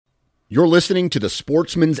You're listening to the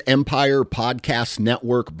Sportsman's Empire Podcast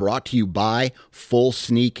Network, brought to you by Full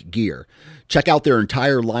Sneak Gear. Check out their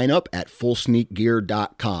entire lineup at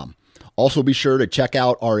fullsneakgear.com. Also be sure to check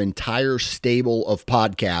out our entire stable of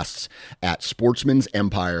podcasts at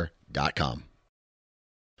sportsmansempire.com.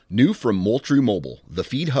 New from Moultrie Mobile, the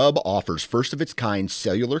Feed Hub offers first-of-its-kind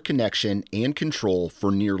cellular connection and control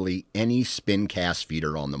for nearly any spin cast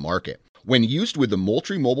feeder on the market. When used with the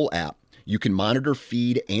Moultrie Mobile app, you can monitor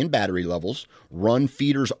feed and battery levels, run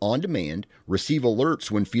feeders on demand, receive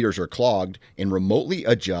alerts when feeders are clogged, and remotely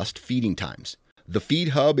adjust feeding times. The Feed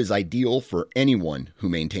Hub is ideal for anyone who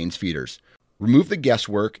maintains feeders. Remove the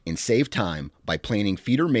guesswork and save time by planning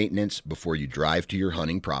feeder maintenance before you drive to your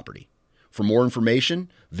hunting property. For more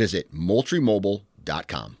information, visit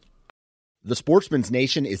MoultrieMobile.com. The Sportsman's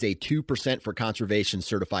Nation is a 2% for Conservation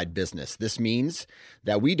certified business. This means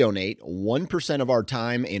that we donate 1% of our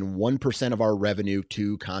time and 1% of our revenue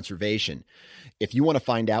to conservation. If you want to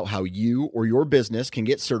find out how you or your business can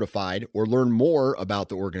get certified or learn more about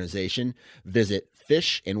the organization, visit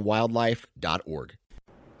fishandwildlife.org.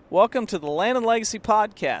 Welcome to the Land and Legacy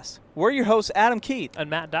Podcast. We're your hosts, Adam Keith and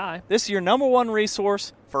Matt Dye. This is your number one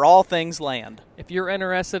resource for all things land. If you're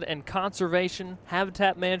interested in conservation,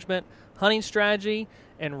 habitat management, hunting strategy,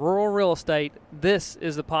 and rural real estate, this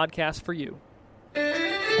is the podcast for you.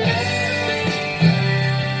 Hey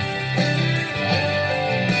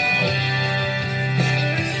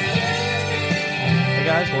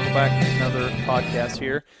guys, welcome back to another podcast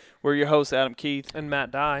here. We're your hosts, Adam Keith and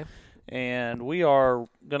Matt Dye. And we are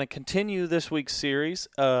going to continue this week's series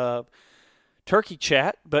of Turkey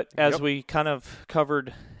Chat, but as we kind of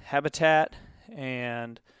covered habitat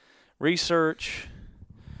and research,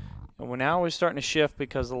 and we're starting to shift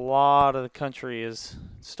because a lot of the country is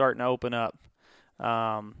starting to open up.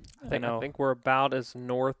 I think we're about as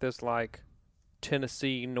north as like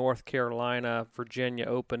Tennessee, North Carolina, Virginia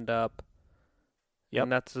opened up. Yep.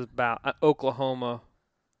 And that's about Oklahoma,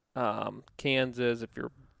 Kansas, if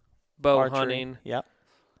you're bow archery hunting. Yep.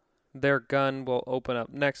 Their gun will open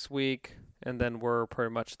up next week, and then we're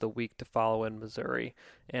pretty much the week to follow in Missouri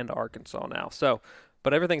and Arkansas now. So,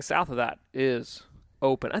 but everything south of that is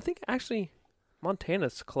open. I think actually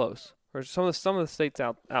Montana's close, or some of the states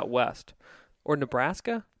out west, or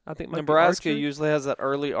Nebraska. I think Nebraska usually has that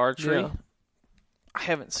early archery. Yeah. I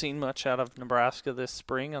haven't seen much out of Nebraska this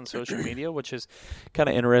spring on social media, which is kind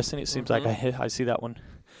of interesting. It seems like I see that one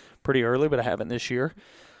pretty early, but I haven't this year.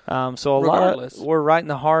 So we're right in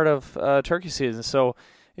the heart of turkey season. So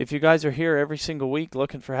if you guys are here every single week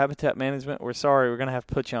looking for habitat management, we're sorry. We're going to have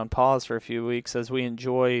to put you on pause for a few weeks as we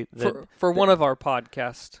enjoy one of our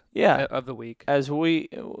podcasts of the week. As we,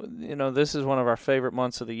 this is one of our favorite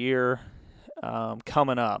months of the year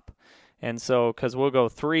coming up. And so, because we'll go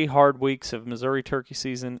 3 hard weeks of Missouri turkey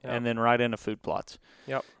season and then right into food plots.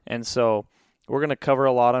 Yep. And so we're going to cover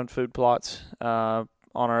a lot on food plots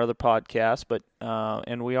on our other podcast, but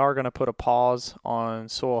and we are going to put a pause on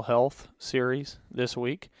soil health series this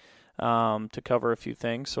week to cover a few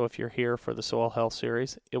things. So if you're here for the soil health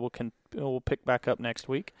series, it will pick back up next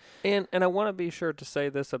week. And I want to be sure to say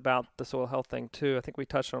this about the soil health thing too. I think we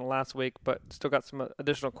touched on it last week, but still got some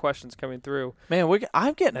additional questions coming through. Man,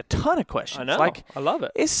 I'm getting a ton of questions. I know. I love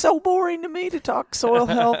it. It's so boring to me to talk soil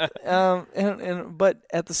health. But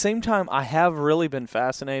at the same time, I have really been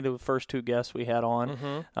fascinated with the first 2 guests we had on.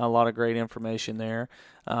 Mm-hmm. A lot of great information there.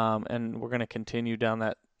 And we're going to continue down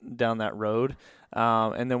that road.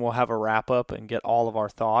 And then we'll have a wrap up and get all of our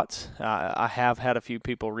thoughts. I have had a few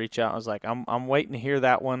people reach out. I was like, I'm waiting to hear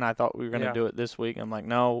that one. I thought we were going to do it this week. I'm like,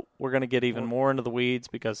 no, we're going to get even more into the weeds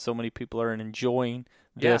because so many people are enjoying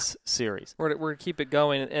this series. We're going to keep it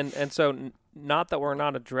going. And so not that we're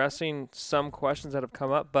not addressing some questions that have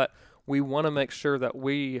come up, but we want to make sure that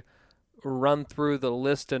we run through the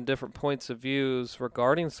list and different points of views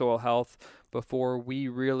regarding soil health before we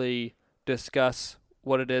really discuss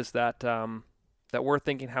what it is that we're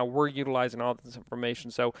thinking, how we're utilizing all this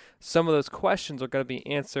information. So some of those questions are going to be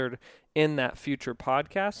answered in that future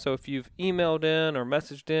podcast. So if you've emailed in or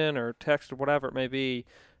messaged in or texted, whatever it may be,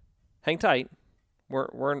 hang tight.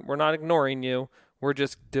 We're not ignoring you. We're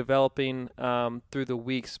just developing through the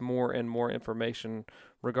weeks more and more information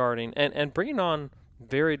regarding and bringing on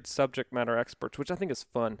varied subject matter experts, which I think is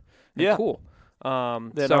fun and cool.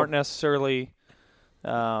 That aren't necessarily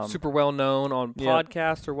super well known on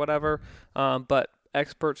podcasts or whatever, but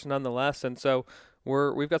experts nonetheless. And so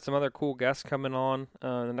we've got some other cool guests coming on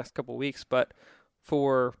in the next couple of weeks. But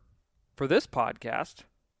for this podcast,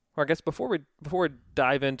 or I guess before we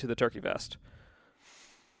dive into the Turkey Vest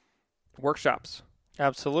workshops.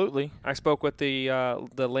 Absolutely. I spoke with the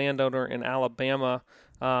landowner in Alabama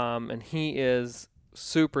and he is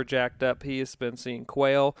super jacked up. He has been seeing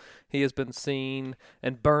quail. He has been seeing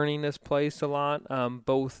and burning this place a lot,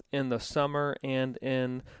 both in the summer and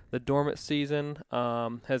in the dormant season.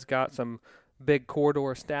 Has got some big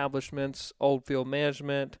corridor establishments, old field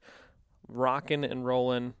management, rocking and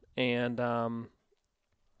rolling, and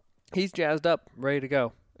he's jazzed up, ready to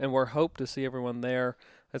go. And we're hoped to see everyone there.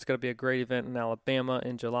 It's going to be a great event in Alabama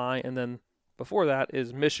in July, and then before that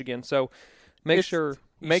is Michigan. So make sure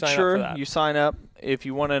you sign up if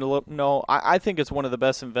you want to know. I think it's one of the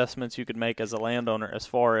best investments you could make as a landowner. As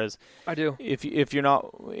far as I do, if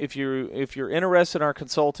you're interested in our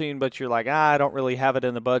consulting, but you're like, I don't really have it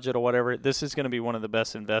in the budget or whatever, this is going to be one of the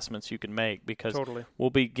best investments you can make, because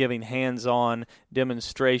we'll be giving hands-on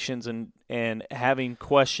demonstrations and having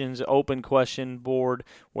questions, open question board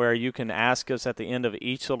where you can ask us at the end of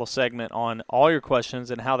each little segment on all your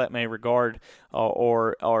questions and how that may regard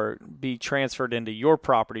or be transferred into your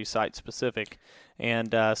property site specific.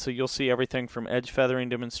 And so you'll see everything from edge feathering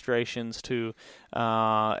demonstrations to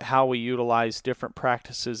how we utilize different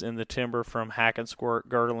practices in the timber, from hack and squirt,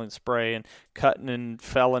 girdle and spray, and cutting and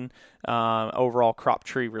felling, overall crop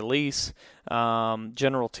tree release,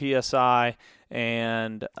 general TSI,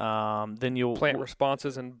 and then you'll plant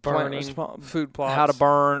responses and burning food plots. How to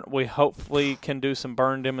burn. We hopefully can do some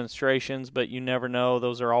burn demonstrations, but you never know.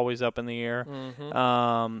 Those are always up in the air.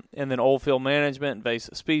 Mm-hmm. And then old field management,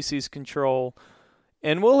 invasive species control.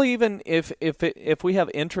 And we'll even, if we have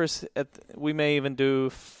interest, we may even do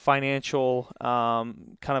financial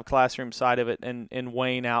kind of classroom side of it, and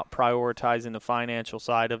weighing out, prioritizing the financial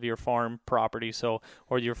side of your farm property,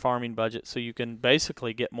 or your farming budget, so you can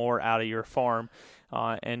basically get more out of your farm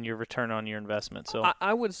and your return on your investment. So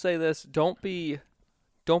I would say this: don't be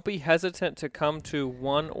hesitant to come to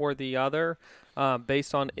one or the other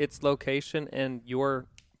based on its location and your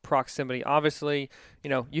proximity. Obviously,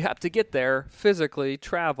 you have to get there physically,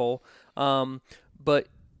 travel, but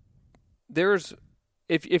there's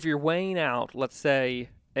if you're weighing out, let's say,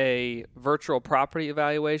 a virtual property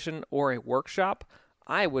evaluation or a workshop,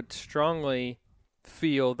 I would strongly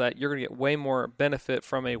feel that you're going to get way more benefit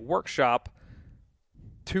from a workshop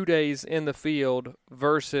 2 days in the field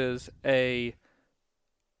versus a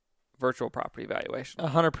virtual property evaluation.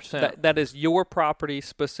 100%. That is your property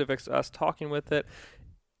specifics, us talking with it.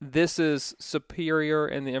 This is superior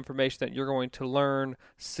in the information that you're going to learn,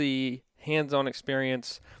 see, hands-on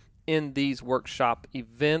experience in these workshop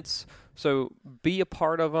events. So be a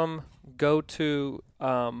part of them. Go to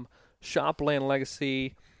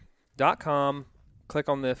shoplandlegacy.com, click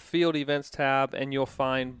on the field events tab, and you'll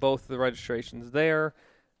find both of the registrations there.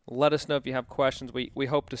 Let us know if you have questions. We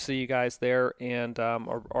hope to see you guys there, and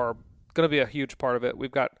are going to be a huge part of it.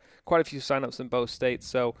 We've got quite a few signups in both states,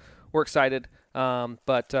 so we're excited.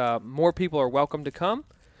 But more people are welcome to come.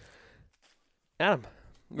 Adam,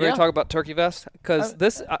 we're going to talk about Turkey Vest, because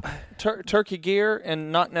this turkey gear,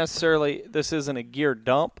 and not necessarily, this isn't a gear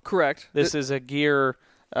dump. Correct. This is a gear,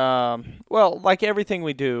 like everything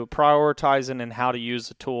we do, prioritizing and how to use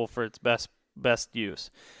the tool for its best use.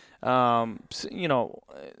 Soil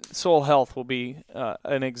health will be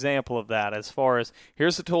an example of that, as far as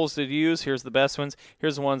here's the tools to use, here's the best ones,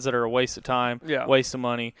 here's the ones that are a waste of time, waste of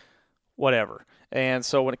money, whatever. And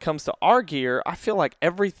so when it comes to our gear, I feel like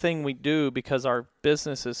everything we do, because our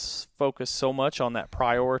business is focused so much on that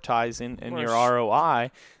prioritizing and your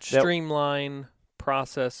ROI, streamline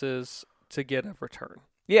processes to get a return.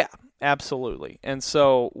 Yeah, absolutely. And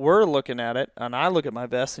so we're looking at it, and I look at my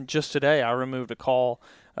vest, and just today I removed a pot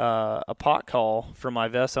call from my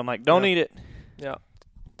vest. I'm like, don't need it. Yeah.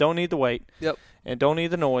 Don't need the weight. Yep. And don't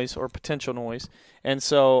need the noise or potential noise. And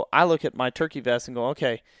so I look at my turkey vest and go,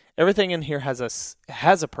 okay, everything in here has a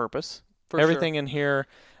purpose. Everything in here,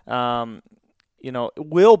 will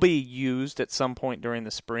be used at some point during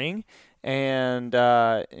the spring, and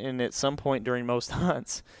at some point during most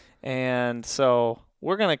hunts. And so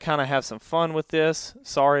we're going to kind of have some fun with this.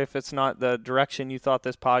 Sorry if it's not the direction you thought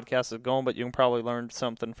this podcast is going, but you can probably learn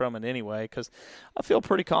something from it anyway, because I feel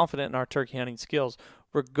pretty confident in our turkey hunting skills,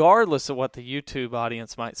 regardless of what the YouTube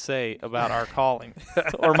audience might say about our calling,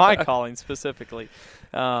 or my calling specifically.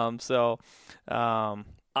 I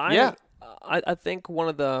think one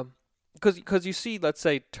of the, because you see, let's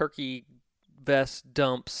say, turkey vest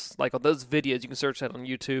dumps, like on those videos, you can search that on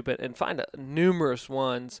YouTube and find numerous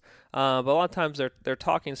ones. But a lot of times they're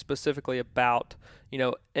talking specifically about,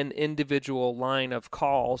 an individual line of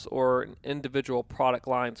calls or individual product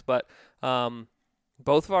lines. But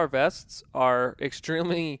both of our vests are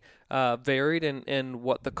extremely varied in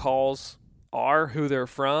what the calls are, who they're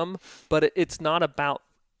from. But it's not about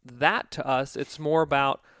that to us. It's more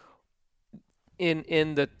about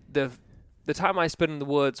in the time I spend in the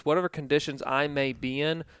woods, whatever conditions I may be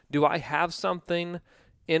in, do I have something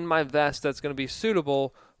in my vest that's going to be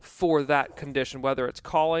suitable for that condition, whether it's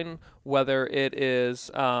calling, whether it is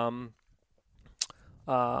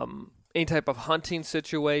any type of hunting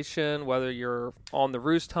situation, whether you're on the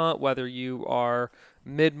roost hunt, whether you are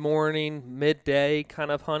mid-morning, midday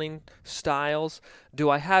kind of hunting styles. Do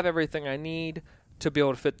I have everything I need to be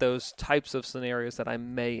able to fit those types of scenarios that I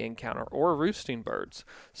may encounter, or roosting birds?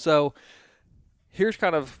 So here's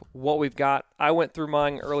kind of what we've got. I went through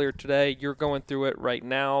mine earlier today. You're going through it right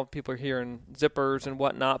now. People are hearing zippers and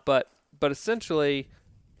whatnot, but essentially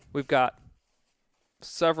we've got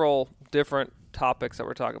several different topics that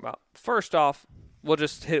we're talking about. First off, we'll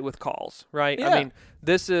just hit it with calls, right? Yeah. I mean,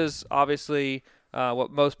 this is obviously what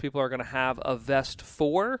most people are going to have a vest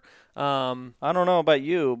for. I don't know about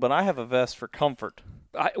you, but I have a vest for comfort.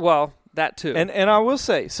 Well, that too. And I will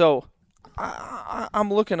say, so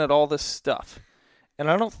I'm looking at all this stuff, and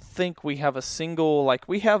I don't think we have a single, like,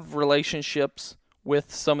 we have relationships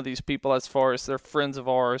with some of these people as far as they're friends of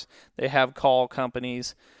ours. They have call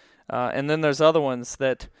companies. And then there's other ones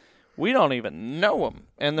that we don't even know them,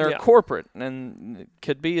 and they're corporate, and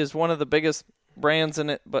could be as one of the biggest brands in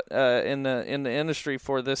it, but in the industry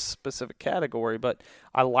for this specific category. But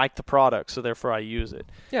I like the product, so therefore I use it.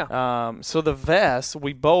 Yeah. So the vest,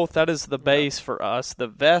 that is the base for us. The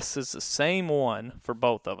vest is the same one for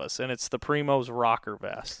both of us, and it's the Primos Rocker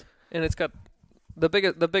vest. And it's got the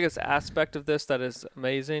biggest aspect of this that is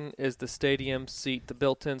amazing is the stadium seat, the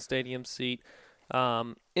built-in stadium seat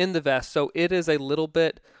in the vest. So it is a little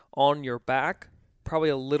bit on your back, probably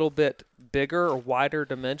a little bit bigger or wider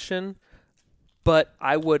dimension, but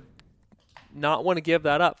I would not want to give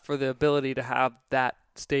that up for the ability to have that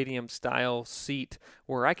stadium style seat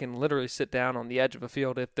where I can literally sit down on the edge of a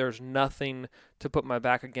field if there's nothing to put my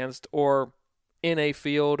back against, or in a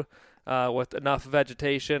field with enough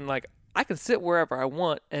vegetation. Like, I can sit wherever I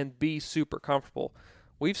want and be super comfortable.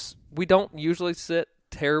 We don't usually sit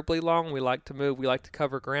terribly long. We like to move. We like to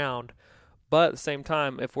cover ground. But at the same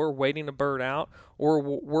time, if we're waiting a bird out, or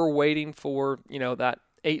we're waiting for, that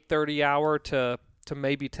 8:30 hour to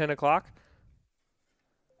maybe 10 o'clock,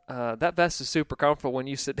 that vest is super comfortable when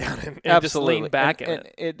you sit down and just lean back in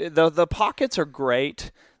it. The pockets are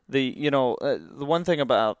great. The one thing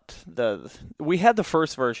about we had the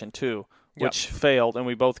first version too, which failed, and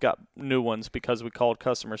we both got new ones because we called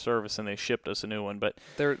customer service and they shipped us a new one. But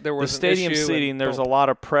there was the stadium an issue seating, there's a lot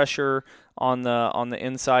of pressure on the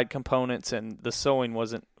inside components, and the sewing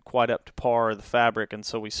wasn't quite up to par, of the fabric, and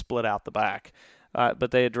so we split out the back. But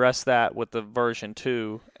they addressed that with the version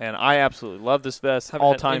 2, and I absolutely love this vest.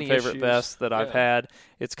 All-time favorite vest that I've had.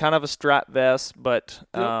 It's kind of a strap vest, but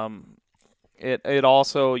it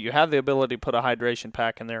also, you have the ability to put a hydration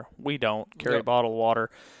pack in there. We don't carry a bottle of water.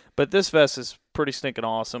 But this vest is pretty stinking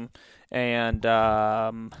awesome, and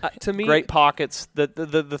to me, great pockets.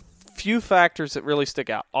 The few factors that really stick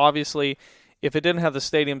out. Obviously, if it didn't have the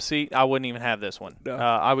stadium seat, I wouldn't even have this one. No.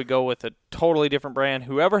 I would go with a totally different brand.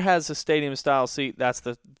 Whoever has the stadium style seat, that's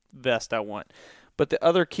the vest I want. But the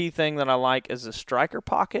other key thing that I like is the striker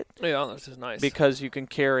pocket. Yeah, that's just nice. Because you can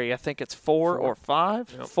carry, I think it's four or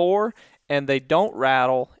five, and they don't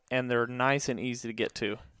rattle, and they're nice and easy to get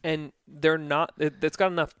to. And they're not, it's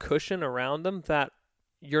got enough cushion around them that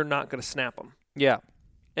you're not going to snap them. Yeah.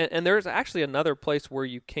 And there's actually another place where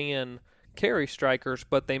you can carry strikers,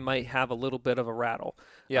 but they might have a little bit of a rattle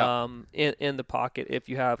in the pocket if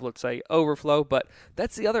you have, let's say, overflow. But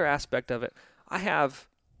that's the other aspect of it. I have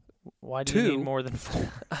Why do you need more than 4?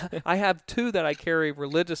 I have 2 that I carry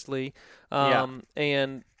religiously,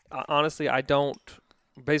 and honestly, I don't.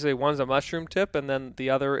 Basically, one's a mushroom tip, and then the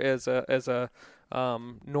other is a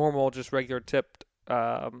normal, just regular tipped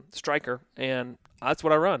striker, and that's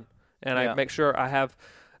what I run. And I make sure I have.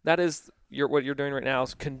 That is what you're doing right now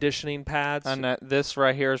is conditioning pads. And this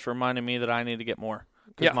right here is reminding me that I need to get more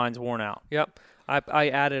because mine's worn out. Yep. I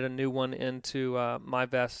added a new one into my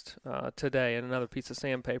vest today and another piece of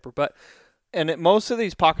sandpaper. And most of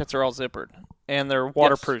these pockets are all zippered, and they're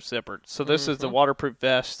waterproof zippered. So this is the waterproof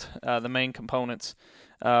vest. The main components,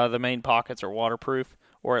 the main pockets are waterproof,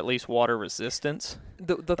 or at least water resistance.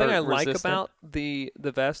 The thing I like about the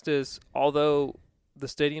vest is, although the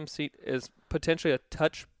stadium seat is potentially a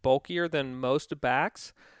touch bulkier than most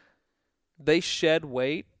backs, they shed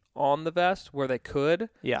weight on the vest where they could.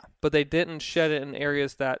 Yeah. But they didn't shed it in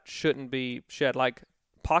areas that shouldn't be shed. Like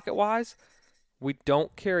pocket-wise, we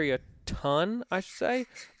don't carry a ton, I should say,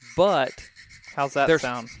 but how's that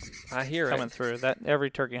sound? I hear coming through. That every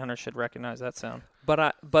turkey hunter should recognize that sound.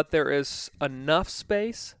 But there is enough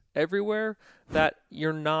space everywhere, that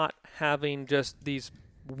you're not having just these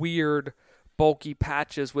weird, bulky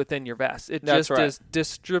patches within your vest. It is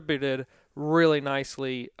distributed really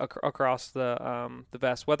nicely across the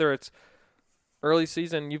vest. Whether it's early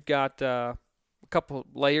season, you've got a couple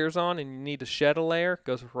layers on, and you need to shed a layer, it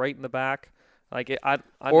goes right in the back.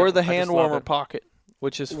 Or the hand warmer pocket,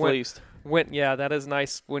 which is fleeced. That is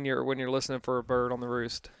nice when you're listening for a bird on the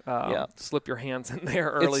roost. Slip your hands in there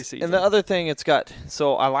early season. And the other thing it's got,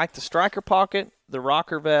 so I like the striker pocket, the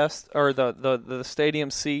rocker vest, or the stadium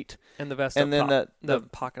seat, and the vest, and then the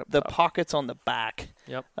pocket, the pockets on the back.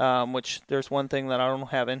 Yep. Which there's one thing that I don't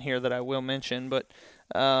have in here that I will mention, but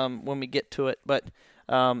when we get to it, but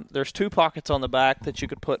there's 2 pockets on the back that you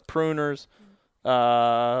could put pruners.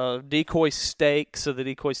 Decoy stake, so the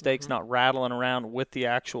decoy stake's not rattling around with the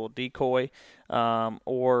actual decoy,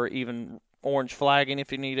 or even orange flagging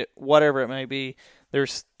if you need it, whatever it may be.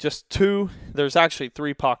 There's actually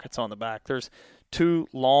 3 pockets on the back. There's 2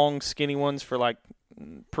 long skinny ones for like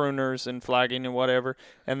pruners and flagging and whatever,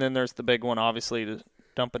 and then there's the big one obviously to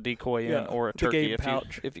dump a decoy in, or a turkey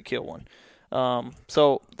if you kill one.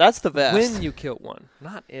 So that's the vest. When you kill one,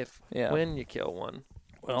 not if. When you kill one.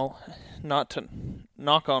 Well, not to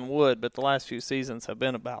knock on wood, but the last few seasons have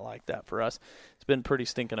been about like that for us. It's been pretty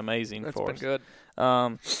stinking amazing for us. It's been good.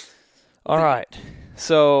 All right.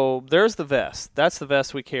 So there's the vest. That's the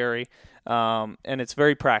vest we carry, and it's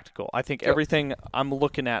very practical. I think everything I'm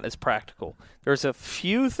looking at is practical. There's a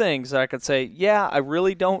few things that I could say, yeah, I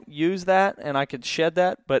really don't use that, and I could shed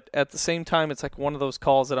that, but at the same time, it's like one of those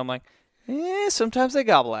calls that I'm like, sometimes they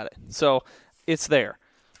gobble at it. So it's there.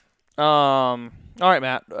 All right,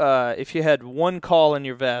 Matt, if you had one call in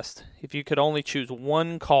your vest, if you could only choose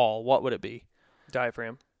one call, what would it be?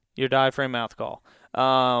 Diaphragm. Your diaphragm mouth call.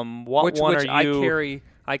 Which one are you?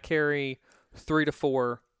 I carry 3 to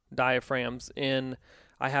 4 diaphragms in.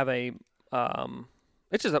 I have a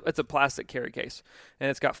it's a plastic carry case,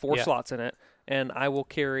 and it's got 4 slots in it, and I will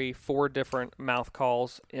carry 4 different mouth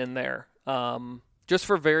calls in there. Just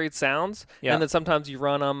for varied sounds, and then sometimes you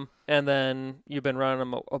run them, and then you've been running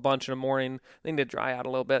them a bunch in the morning. They need to dry out a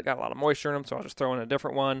little bit. Got a lot of moisture in them, so I'll just throw in a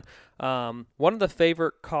different one. One of the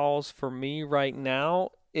favorite calls for me right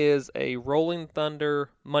now is a Rolling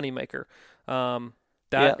Thunder Moneymaker.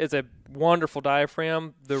 That is a wonderful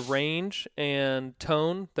diaphragm. The range and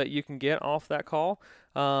tone that you can get off that call.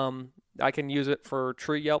 I can use it for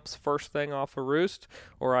tree yelps first thing off a roost,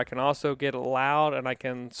 or I can also get it loud and I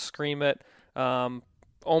can scream it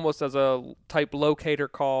almost as a type locator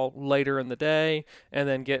call later in the day, and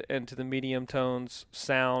then get into the medium tones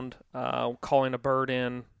sound, calling a bird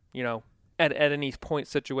in, at any point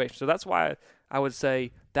situation. So that's why I would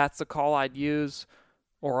say that's the call I'd use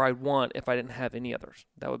or I'd want if I didn't have any others.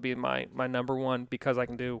 That would be my number one, because I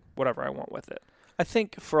can do whatever I want with it. I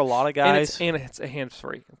think for a lot of guys, and it's a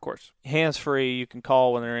hands-free, of course. Hands-free, you can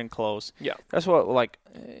call when they're in close. Yeah, that's what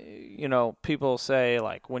people say,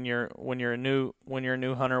 like when you're a new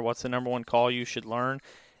hunter, what's the number one call you should learn?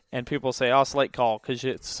 And people say, slate call, because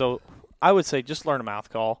it's so. I would say just learn a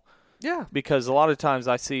mouth call. Yeah, because a lot of times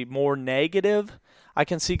I see more negative. I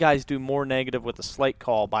can see guys do more negative with the slate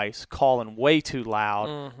call by calling way too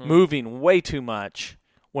loud, moving way too much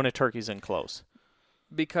when a turkey's in close.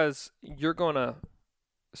 Because you're going to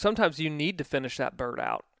 – sometimes you need to finish that bird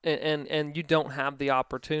out, and you don't have the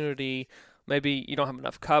opportunity. Maybe you don't have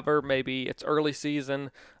enough cover. Maybe it's early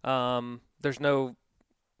season. There's no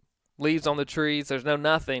leaves on the trees. There's no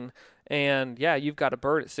nothing. And, you've got a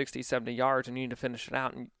bird at 60, 70 yards, and you need to finish it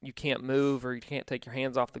out, and you can't move or you can't take your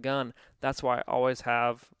hands off the gun. That's why I always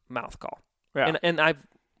have mouth call. Yeah. And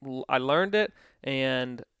I learned it,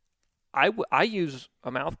 and I use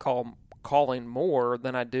a mouth call calling more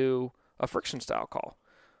than I do a friction style call.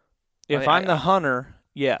 If I'm the hunter,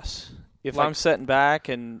 yes. If I'm sitting back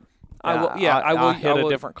and I will hit a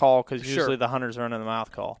different call, because usually the hunters are running the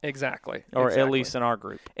mouth call. Exactly. Or at least in our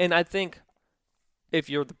group. And I think if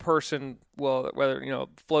you're the person, whether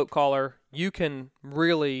float caller, you can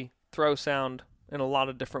really throw sound in a lot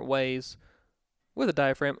of different ways with a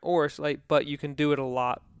diaphragm or a slate, but you can do it a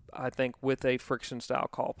lot, I think, with a friction style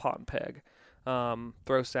call, pot and peg.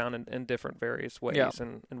 Throw sound in different various ways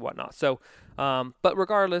and whatnot. So, but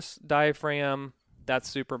regardless, diaphragm, that's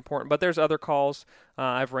super important. But there's other calls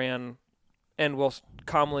I've ran and will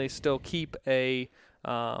commonly still keep a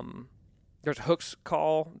there's a hooks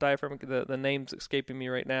call diaphragm. The name's escaping me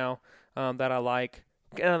right now that I like.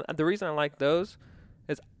 And the reason I like those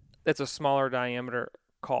is it's a smaller diameter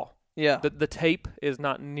call. Yeah. The tape is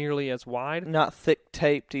not nearly as wide. Not thick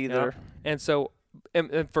taped either. Yeah. And so,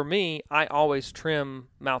 and for me, I always trim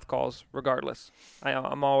mouth calls regardless.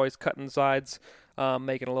 I'm always cutting sides.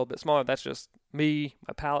 make it a little bit smaller. That's just me,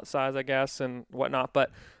 my pallet size, I guess, and whatnot.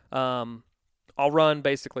 But I'll run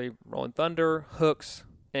basically Rolling Thunder, hooks,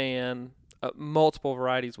 and multiple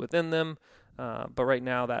varieties within them. But right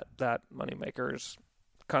now that Moneymaker is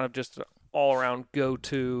kind of just an all-around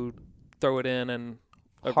go-to, throw it in and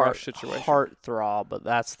a brush situation. Heartthrob, but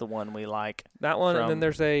that's the one we like. That one, and then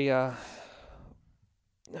there's a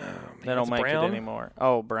they don't make it anymore.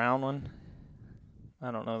 Oh, brown one?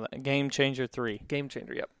 I don't know that. Game Changer 3. Game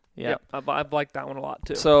Changer, yep. Yep. I've liked that one a lot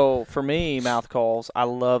too. So for me, mouth calls, I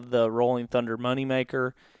love the Rolling Thunder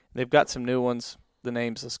Moneymaker. They've got some new ones. The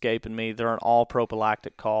name's escaping me. They're an all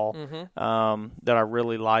prophylactic call that I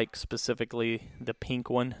really like, specifically the pink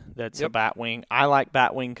one that's a batwing. I like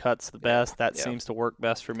batwing cuts the best. That seems to work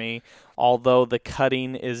best for me. Although the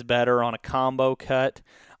cutting is better on a combo cut,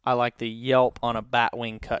 I like the Yelp on a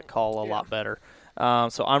batwing cut call a lot better.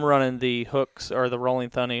 So I'm running the hooks or the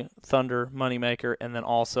Rolling Thunder Moneymaker, and then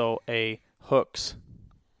also a hooks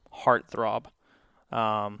Heartthrob,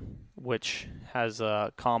 which has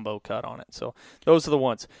a combo cut on it. So those are the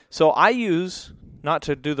ones. So I use, not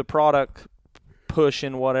to do the product push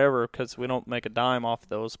and whatever, because we don't make a dime off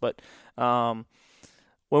those, but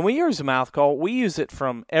when we use a mouth call, we use it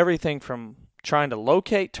from everything from trying to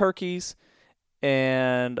locate turkeys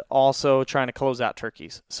and also trying to close out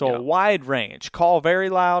turkeys. So a wide range. Call very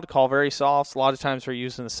loud, call very soft. A lot of times we're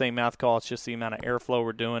using the same mouth call. It's just the amount of airflow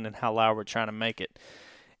we're doing and how loud we're trying to make it.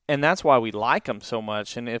 And that's why we like them so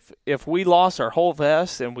much. And if we lost our whole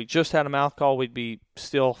vest and we just had a mouth call, we'd be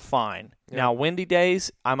still fine. Yeah. Now, windy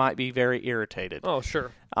days, I might be very irritated. Oh,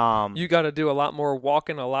 sure. You got to do a lot more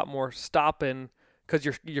walking, a lot more stopping, because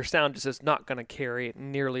your sound just is not going to carry it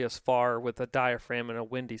nearly as far with a diaphragm in a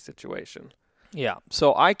windy situation. Yeah,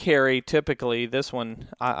 so I carry typically this one.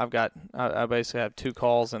 I basically have 2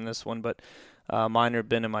 calls in this one, but mine have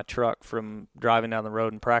been in my truck from driving down the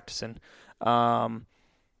road and practicing.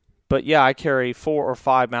 But yeah, I carry 4 or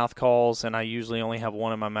 5 mouth calls, and I usually only have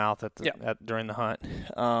one in my mouth during the hunt.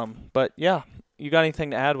 But yeah, you got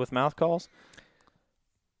anything to add with mouth calls?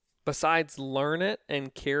 Besides learn it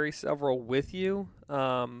and carry several with you,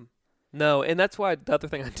 no. And that's why the other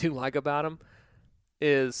thing I do like about them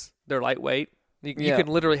is they're lightweight. You can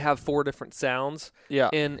literally have 4 different sounds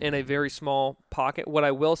in a very small pocket. What I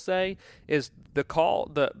will say is the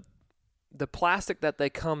plastic that they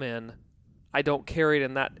come in, I don't carry it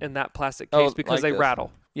in that plastic case because they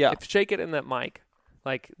rattle. Yeah. If you shake it in that mic,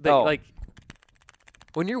 like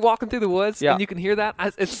when you're walking through the woods and you can hear that,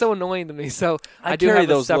 it's so annoying to me. So I do carry have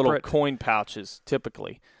those little coin pouches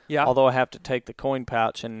typically. Yeah. Although I have to take the coin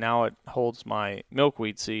pouch, and now it holds my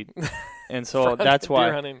milkweed seed. And so that's why,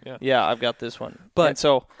 deer hunting, I've got this one. But and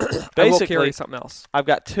so basically, I will carry something else. I've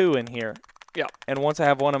got 2 in here. Yeah. And once I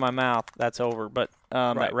have one in my mouth, that's over. But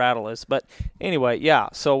that rattle is. But anyway,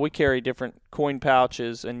 so we carry different coin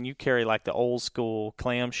pouches, and you carry like the old school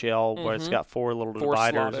clamshell where it's got 4 little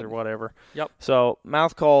dividers or whatever. Yep. So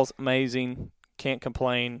mouth calls, amazing. Can't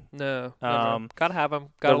complain. No. Gotta have them.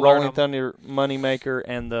 The Rolling Thunder Moneymaker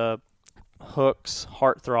and the hooks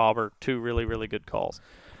Heartthrob are 2 really, really good calls.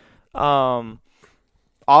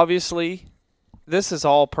 Obviously, this is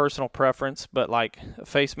all personal preference, but like a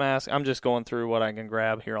face mask, I'm just going through what I can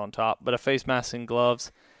grab here on top. But a face mask and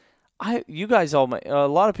gloves, you guys a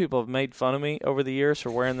lot of people have made fun of me over the years for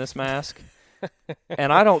wearing this mask,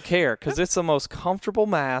 and I don't care because it's the most comfortable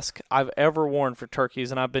mask I've ever worn for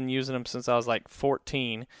turkeys, and I've been using them since I was like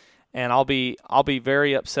 14. And I'll be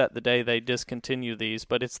very upset the day they discontinue these.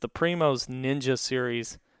 But it's the Primo's Ninja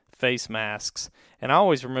Series face masks, and I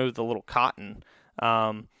always remove the little cotton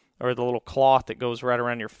or the little cloth that goes right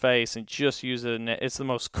around your face and just use it. It's the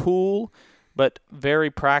most cool but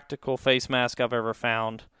very practical face mask I've ever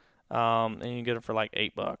found, and you can get it for like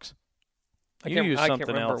 $8. You use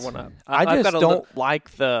something else. I just don't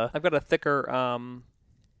like the. I've got a thicker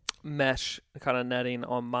mesh kind of netting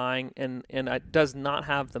on mine, and it does not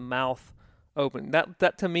have the mouth open.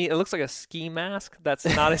 That to me, it looks like a ski mask. That's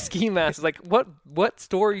not a ski mask. It's like, what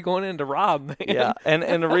store are you going in to rob, man? Yeah,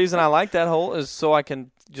 and the reason I like that hole is so I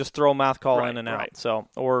can just throw a mouth call in and out. Right. So,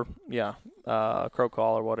 or crow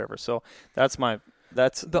call or whatever. So that's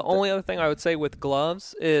the only other thing I would say with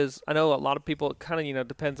gloves is, I know a lot of people, it kind of,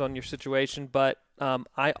 depends on your situation, but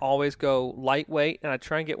I always go lightweight, and I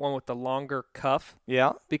try and get one with the longer cuff.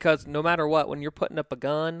 Yeah. Because no matter what, when you're putting up a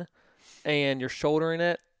gun and you're shouldering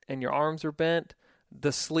it and your arms are bent,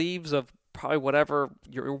 the sleeves of probably whatever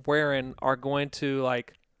you're wearing are going to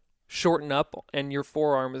like shorten up, and your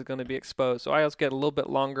forearm is going to be exposed. So I always get a little bit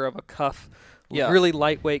longer of a cuff, really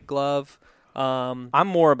lightweight glove. I'm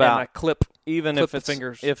more about and I clip even clip if it's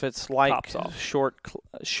fingers, if it's like short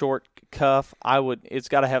cuff, it's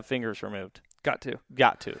got to have fingers removed. Got to.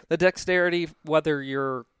 The dexterity, whether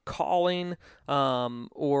you're calling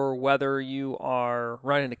or whether you are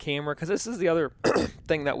running a camera, because this is the other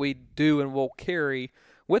thing that we do and will carry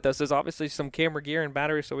with us is obviously some camera gear and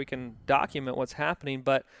batteries so we can document what's happening,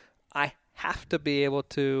 but I have to be able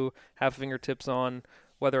to have fingertips on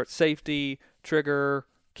whether it's safety, trigger,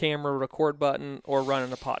 camera, record button, or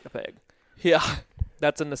running a pot to peg. Yeah.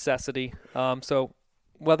 That's a necessity. So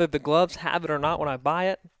whether the gloves have it or not when I buy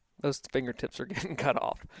it, those fingertips are getting cut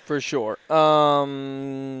off. For sure.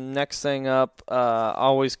 Next thing up, I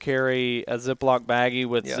always carry a Ziploc baggie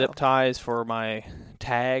with zip ties for my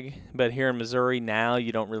tag. But here in Missouri now,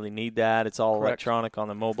 you don't really need that. It's all electronic on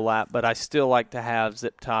the mobile app. But I still like to have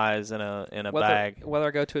zip ties in a bag. Whether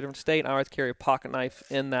I go to a different state, I always carry a pocket knife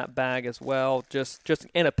in that bag as well. Just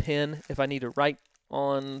in a pin if I need to write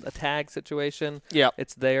on a tag situation. Yeah,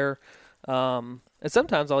 it's there. And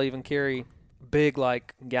sometimes I'll even carry big,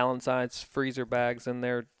 like, gallon-sized freezer bags in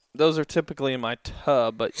there. Those are typically in my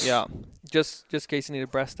tub, but yeah. Just in case you need to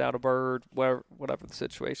breast out a bird, whatever the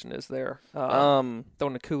situation is there. Throw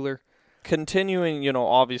in a cooler. Continuing,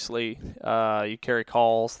 obviously, you carry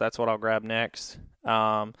calls. That's what I'll grab next.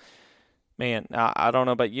 Man, I don't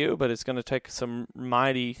know about you, but it's going to take some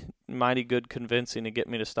mighty good convincing to get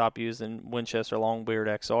me to stop using Winchester Longbeard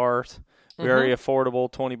XRs. Very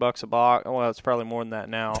affordable, $20 a box. Well, it's probably more than that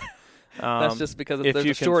now. That's just because if there's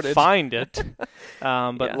you a shortage. Can find it.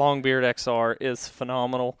 But Longbeard XR is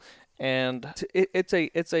phenomenal, and it's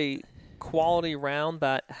a quality round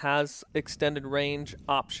that has extended range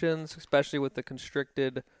options, especially with the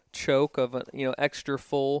constricted choke of extra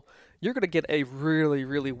full. You're going to get a really,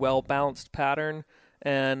 really well balanced pattern,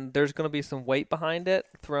 and there's going to be some weight behind it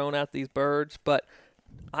thrown at these birds. But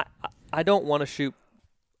I don't want to shoot.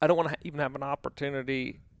 I don't want to even have an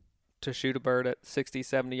opportunity to shoot a bird at 60,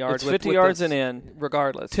 70 yards. It's 50 yards and in.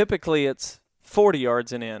 Regardless. Typically, it's 40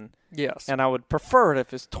 yards and in. Yes. And I would prefer it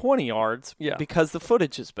if it's 20 yards because the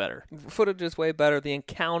footage is better. Footage is way better. The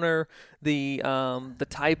encounter, the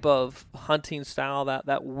type of hunting style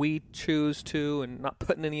that we choose to, and not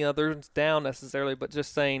putting any others down necessarily, but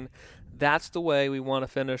just saying that's the way we want to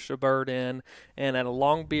finish a bird in. And at a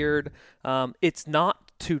Longbeard, it's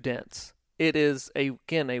not too dense. It is, a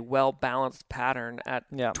well-balanced pattern at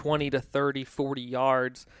 20 to 30, 40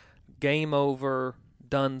 yards. Game over,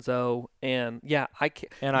 donezo. And, I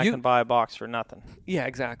can buy a box for nothing. Yeah,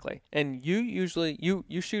 exactly. And you usually, you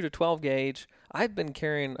shoot a 12-gauge. I've been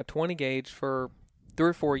carrying a 20-gauge for 3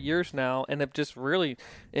 or 4 years now and have just really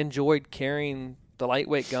enjoyed carrying the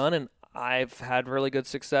lightweight gun. And I've had really good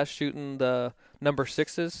success shooting the number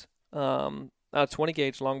 6s,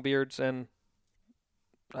 20-gauge Longbeards, and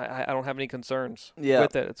I don't have any concerns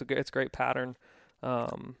with it. It's a great pattern.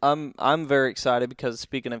 I'm very excited because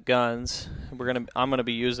speaking of guns, I'm gonna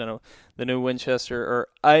be using the new Winchester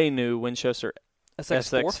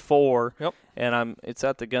SX4. Yep. And it's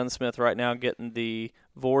at the gunsmith right now getting the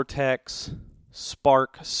Vortex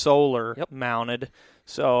Spark Solar mounted.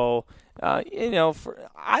 So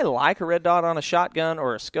I like a red dot on a shotgun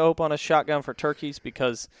or a scope on a shotgun for turkeys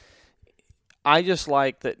because I just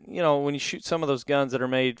like that, when you shoot some of those guns that are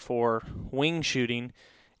made for wing shooting,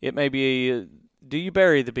 it may be, do you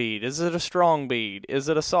bury the bead? Is it a strong bead? Is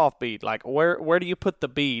it a soft bead? Like, where do you put the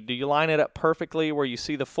bead? Do you line it up perfectly where you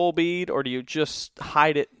see the full bead, or do you just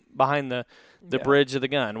hide it behind the bridge of the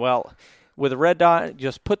gun? Well, with a red dot,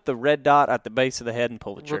 just put the red dot at the base of the head and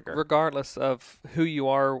pull the trigger. Regardless of who you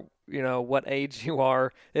are, what age you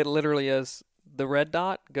are, it literally is. The red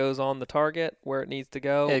dot goes on the target where it needs to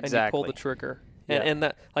go, and you pull the trigger. And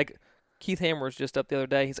that, like, Keith Hammer was just up the other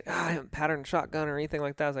day. He's like, I haven't patterned shotgun or anything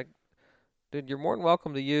like that. I was like, dude, you're more than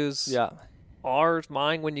welcome to use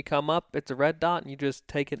mine when you come up. It's a red dot, and you just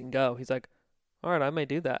take it and go. He's like, all right, I may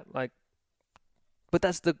do that. Like, but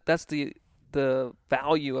that's the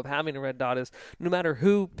value of having a red dot is no matter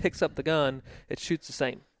who picks up the gun, it shoots the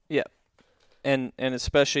same. Yeah. And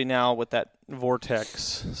especially now with that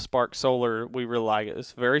Vortex Spark Solar, we really like it.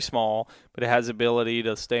 It's very small, but it has the ability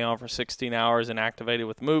to stay on for 16 hours and activate it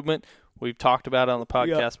with movement. We've talked about it on the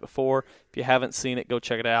podcast before. If you haven't seen it, go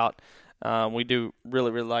check it out. We do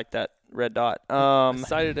really, really like that red dot. I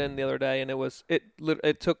sighted in the other day, and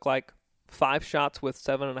it took like 5 shots with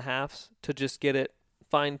 7.5s to just get it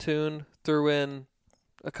fine-tuned. Threw in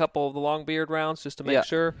a couple of the Longbeard rounds just to make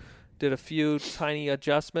sure. Did a few tiny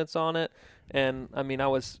adjustments on it. And, I mean, I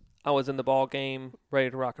was in the ball game, ready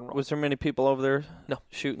to rock and roll. Was there many people over there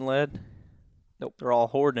shooting lead? Nope. They're all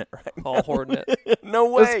hoarding it right now. All hoarding it.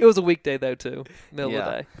 No way. It was a weekday, though, too, middle of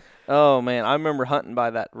the day. Oh, man, I remember hunting by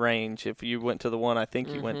that range. If you went to the one I think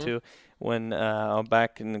you went to,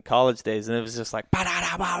 back in the college days, and it was just like all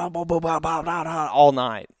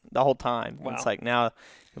night, the whole time. Wow. It's like now,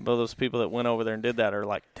 those people that went over there and did that are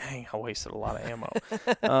like, dang, I wasted a lot of ammo.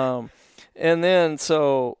 And then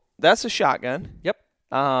so that's a shotgun. Yep.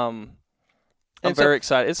 I'm very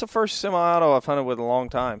excited. It's the first semi-auto I've hunted with in a long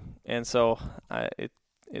time, and so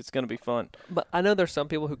it's going to be fun. But I know there's some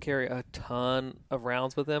people who carry a ton of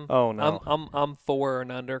rounds with them. Oh no, I'm 4 and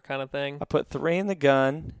under kind of thing. I put 3 in the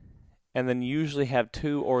gun, and then usually have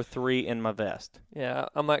 2 or 3 in my vest. Yeah,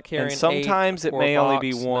 I'm not carrying. And sometimes it may only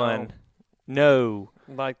be 1. No.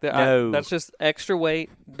 Like that. No. That's just extra weight.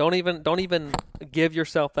 Don't even give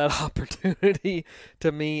yourself that opportunity.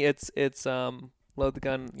 To me, it's load the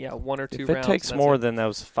gun. Yeah, 1 or 2 rounds. If it takes more than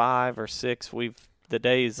those 5 or 6, the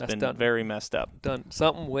day's been very messed up.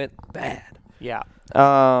 Something went bad. Yeah.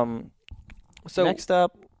 So next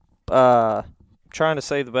up, trying to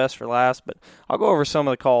save the best for last, but I'll go over some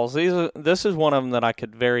of the calls. This is one of them that I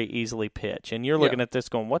could very easily pitch, and you're looking at this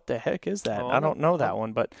going, "What the heck is that?" I don't know that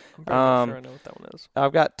one, but I'm pretty sure I know what that one is.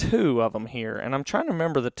 I've got 2 of them here, and I'm trying to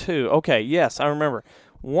remember the 2. Okay, yes, I remember.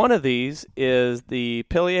 One of these is the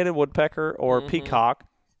pileated woodpecker or peacock.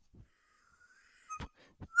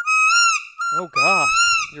 Oh gosh,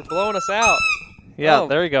 you're blowing us out. Yeah,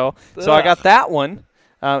 there you go. So I got that one.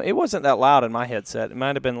 It wasn't that loud in my headset. It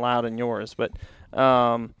might have been loud in yours, but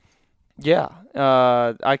I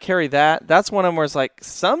carry that. That's one of them where it's like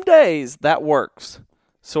some days that works,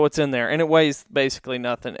 so it's in there, and it weighs basically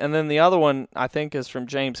nothing. And then the other one I think is from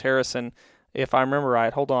James Harrison, if I remember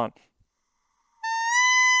right. Hold on.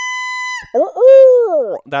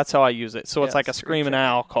 That's how I use it. So it's like a screaming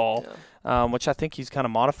owl call, which I think he's kind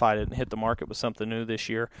of modified it and hit the market with something new this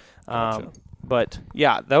year. But,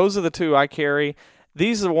 yeah, those are the 2 I carry.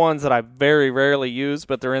 These are the ones that I very rarely use,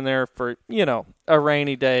 but they're in there for, a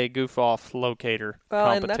rainy day goof-off locator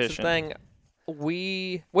competition. And that's the thing.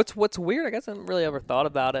 What's weird, I guess I haven't really ever thought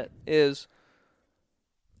about it, is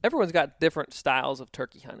everyone's got different styles of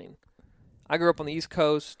turkey hunting. I grew up on the East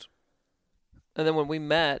Coast, and then when we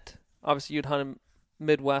met, obviously you'd hunt in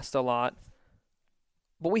Midwest a lot,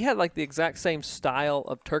 but we had like the exact same style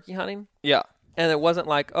of turkey hunting. Yeah. And it wasn't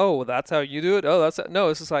like, oh, that's how you do it. Oh, no,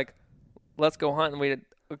 it's just like, let's go hunt, and we had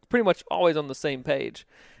pretty much always on the same page,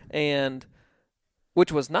 and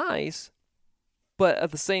which was nice. But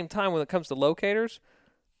at the same time, when it comes to locators,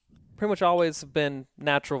 pretty much always been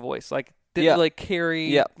natural voice. Like didn't really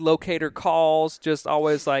carry locator calls. Just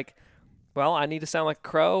always like, well, I need to sound like a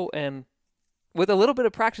crow, and with a little bit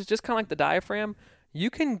of practice, just kind of like the diaphragm, you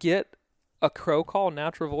can get a crow call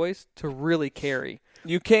natural voice to really carry.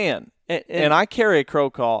 You can. And I carry a crow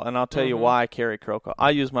call, and I'll tell you why I carry a crow call. I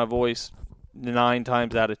use my voice 9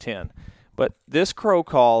 times out of 10. But this crow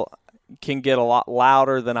call can get a lot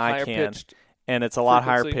louder than I can, and it's a lot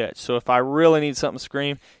higher pitched. So if I really need something to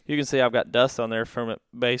scream, you can see I've got dust on there from it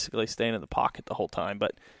basically staying in the pocket the whole time.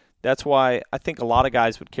 But that's why I think a lot of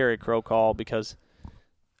guys would carry a crow call, because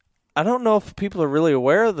I don't know if people are really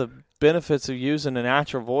aware of the benefits of using a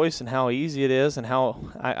natural voice and how easy it is, and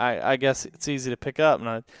how I guess it's easy to pick up.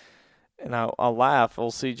 And I'll laugh.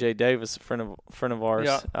 Old C.J. Davis, a friend of ours.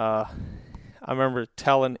 Yeah. I remember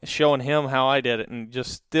showing him how I did it, and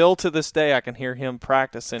just still to this day I can hear him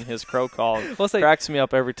practicing his crow call. It cracks me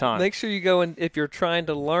up every time. Make sure you go and if you're trying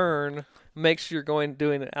to learn, make sure you're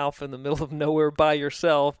doing an alpha in the middle of nowhere by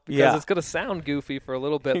yourself, because it's going to sound goofy for a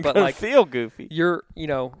little bit, but like feel goofy. You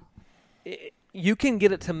can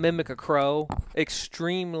get it to mimic a crow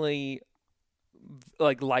extremely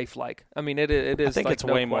like lifelike. I mean, it is. I think like it's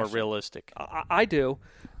way more realistic. I do,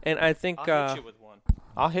 and I think I'll hit you with one.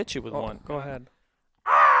 I'll hit you with one. Go ahead.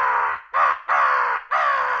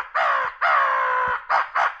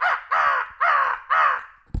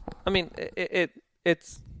 I mean,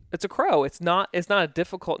 it's a crow. It's not a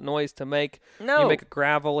difficult noise to make. No. You make a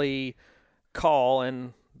gravelly call,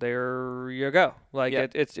 and there you go. Like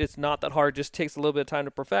it's not that hard. It just takes a little bit of time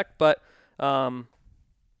to perfect. But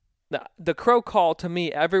the crow call, to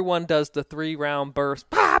me, everyone does the 3-round burst,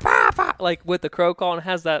 bah, bah, bah, like with the crow call, and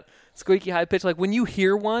has that squeaky high pitch. Like when you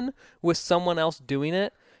hear one with someone else doing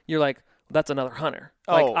it, you're like, that's another hunter.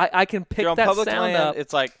 Oh, like I can pick you're on that public sound land, up.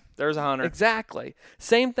 It's like there's a hunter. Exactly.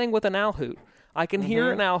 Same thing with an owl hoot. I can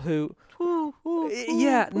hear an owl hoot.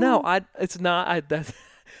 It's not.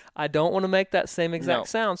 I don't want to make that same exact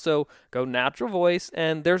sound. So go natural voice,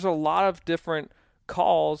 and there's a lot of different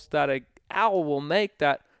calls that a owl will make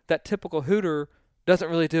that typical hooter doesn't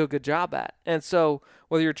really do a good job at. And so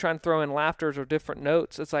whether you're trying to throw in laughters or different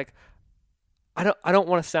notes, it's like I don't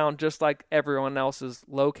want to sound just like everyone else's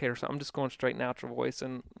locator, so I'm just going straight natural voice,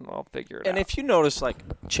 and I'll figure it out. And if you notice, like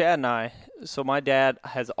Chad and I, so my dad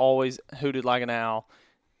has always hooted like an owl,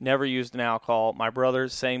 never used an owl call. My brother,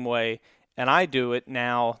 same way, and I do it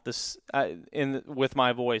now with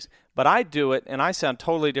my voice. But I do it, and I sound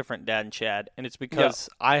totally different, Dad and Chad, and it's because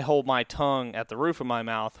I hold my tongue at the roof of my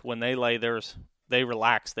mouth when they lay theirs. They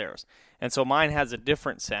relax theirs. And so mine has a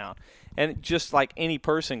different sound. And just like any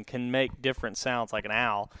person can make different sounds like an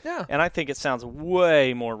owl. Yeah. And I think it sounds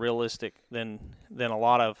way more realistic than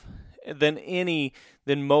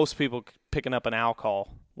most people picking up an owl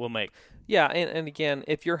call will make. Yeah, and again,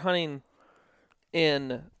 if you're hunting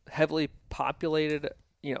in heavily populated,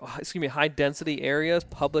 high density areas,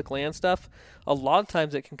 public land stuff, a lot of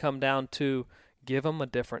times it can come down to give them a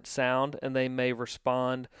different sound and they may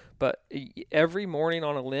respond. But every morning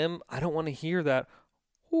on a limb, I don't want to hear that.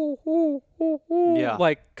 Ooh, ooh, ooh, ooh. Yeah.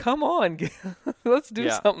 Like, come on, let's do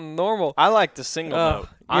something normal. I like the single note.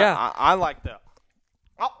 Yeah. I like the.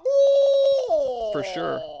 For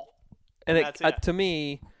sure. And to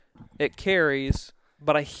me, it carries,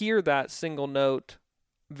 but I hear that single note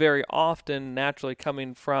very often naturally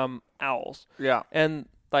coming from owls. Yeah. And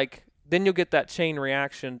like then you'll get that chain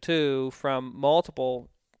reaction too from multiple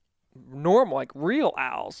normal, like real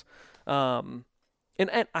owls. And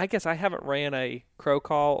I guess I haven't ran a crow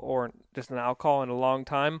call or just an owl call in a long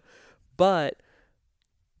time, but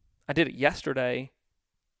I did it yesterday.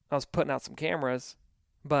 I was putting out some cameras,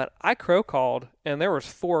 but I crow called and there was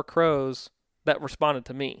 4 crows that responded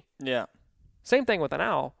to me. Yeah. Same thing with an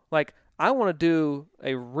owl. Like, I want to do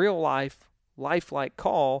a real lifelike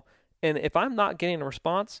call, and if I'm not getting a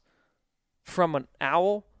response from an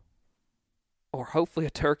owl or hopefully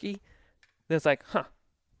a turkey, then it's like,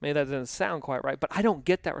 maybe that doesn't sound quite right. But I don't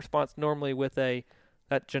get that response normally with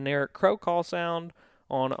that generic crow call sound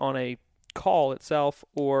on a call itself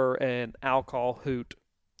or an owl call hoot,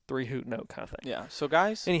 3 hoot note kind of thing. Yeah. So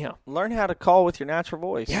guys, anyhow, learn how to call with your natural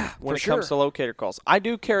voice. Yeah, when it comes to locator calls. I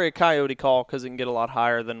do carry a coyote call because it can get a lot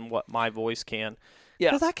higher than what my voice can. Yeah.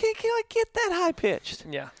 Because I can't get that high pitched.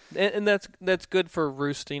 Yeah, and that's good for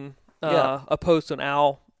roosting. Opposed to an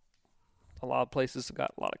owl, a lot of places have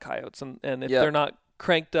got a lot of coyotes, and if they're not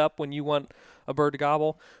cranked up when you want a bird to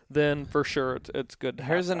gobble, then for sure it's good to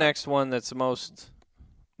have. Here's the next one that's the most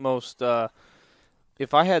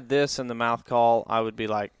if I had this in the mouth call, I would be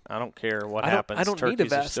like, I don't care what happens. I don't Turkeys need a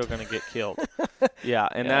vest. are still going to get killed. Yeah,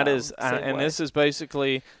 and that is and this is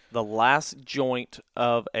basically the last joint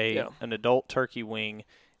of an adult turkey wing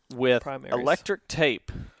with electric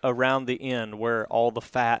tape around the end where all the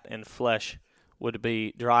fat and flesh would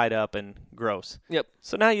be dried up and gross. Yep.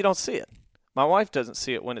 So now you don't see it. My wife doesn't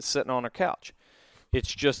see it when it's sitting on her couch.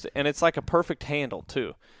 It's just, and it's like a perfect handle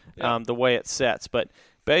too, the way it sets. But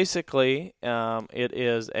basically, it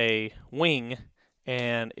is a wing,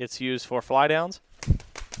 and it's used for fly downs,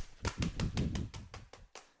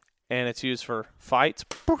 and it's used for fights.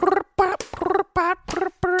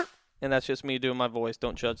 And that's just me doing my voice.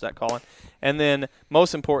 Don't judge that, Colin. And then,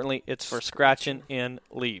 most importantly, it's for scratching in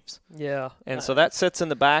leaves. Yeah. And so that sits in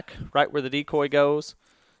the back, right where the decoy goes,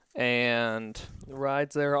 and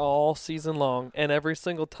rides there all season long. And every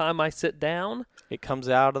single time I sit down, it comes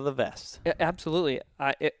out of the vest. Absolutely.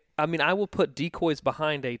 I mean, I will put decoys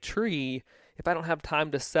behind a tree if I don't have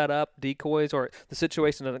time to set up decoys or the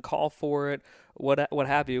situation doesn't call for it, what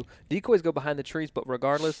have you. Decoys go behind the trees, but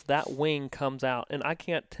regardless, that wing comes out. And I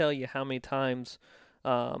can't tell you how many times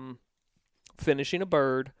finishing a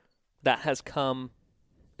bird that has come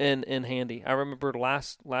in handy. I remember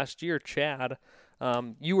last year, Chad,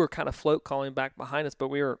 you were kind of float calling back behind us, but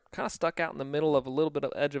we were kind of stuck out in the middle of a little bit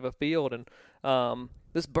of edge of a field, and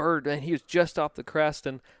this bird, and he was just off the crest,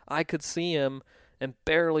 and I could see him and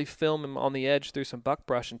barely film him on the edge through some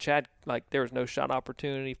buckbrush, and Chad, like, there was no shot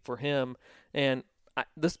opportunity for him, and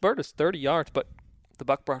this bird is 30 yards, but the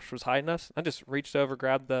buckbrush was hiding us. I just reached over,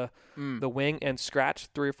 grabbed the wing, and scratched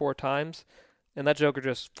 3 or 4 times, and that joker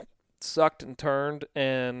just sucked and turned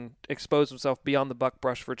and exposed himself beyond the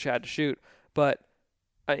buckbrush for Chad to shoot. But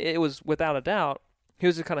it was, without a doubt, he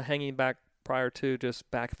was just kind of hanging back prior to,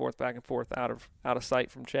 just back and forth out of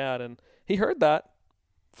sight from Chad, and he heard that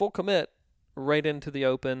full commit right into the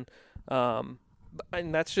open, and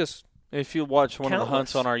that's just, if you watch one of the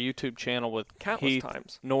hunts on our YouTube channel with Heath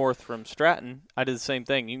times North from Stratton, I did the same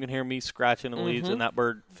thing. You can hear me scratching the leaves, and that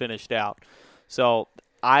bird finished out. So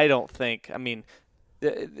I don't think, I mean,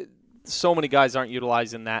 so many guys aren't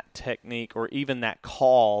utilizing that technique or even that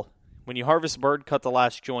call. When you harvest a bird, cut the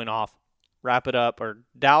last joint off, wrap it up, or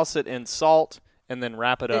douse it in salt, and then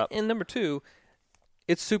wrap it up. And number 2,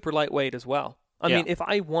 it's super lightweight as well. I mean, if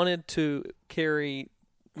I wanted to carry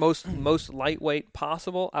most lightweight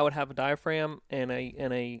possible, I would have a diaphragm and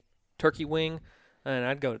a turkey wing, and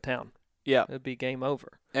I'd go to town. Yeah. It'd be game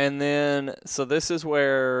over. And then, so this is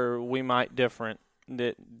where we might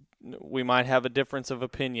we might have a difference of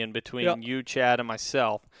opinion between you, Chad, and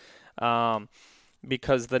myself.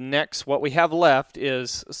 Because what we have left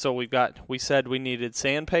is, so we said we needed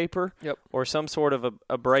sandpaper or some sort of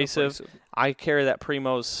abrasive. I carry that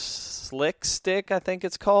Primo's Slick Stick, I think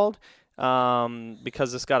it's called,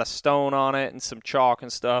 because it's got a stone on it and some chalk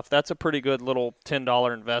and stuff. That's a pretty good little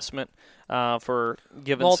 $10 investment for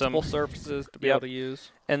giving multiple surfaces to be able to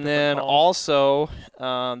use. And then also,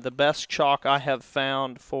 the best chalk I have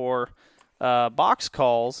found for box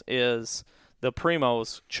calls is the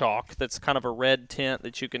Primo's chalk. That's kind of a red tint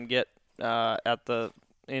that you can get at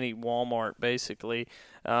any Walmart, basically.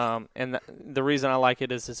 And the reason I like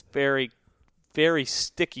it is it's very, very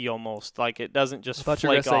sticky almost. Like it doesn't just flake off. I thought you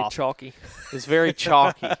were going to say chalky. It's very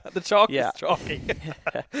chalky. The chalk is chalky.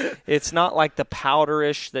 It's not like the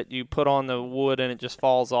powderish that you put on the wood and it just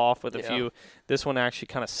falls off with a few. This one actually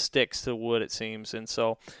kind of sticks to the wood, it seems. And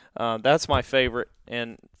so that's my favorite.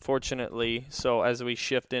 And fortunately, so as we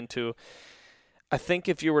shift into, I think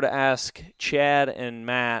if you were to ask Chad and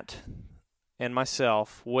Matt and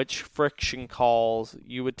myself which friction calls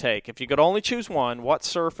you would take, if you could only choose one, what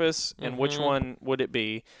surface and which one would it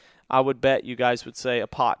be? I would bet you guys would say a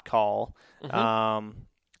pot call.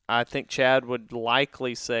 I think Chad would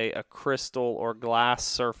likely say a crystal or glass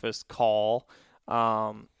surface call,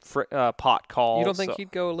 pot call. You don't think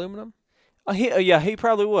he'd go aluminum? He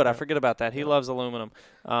probably would. I forget about that. He loves aluminum.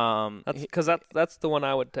 Because that's the one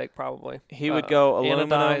I would take probably. He would go aluminum.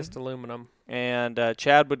 Anodized aluminum. And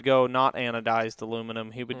Chad would go not anodized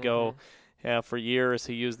aluminum. He would go, for years,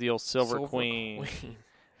 he used the old Silver Queen.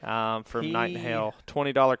 From Night and Hail.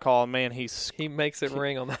 $20 call. Man, he makes it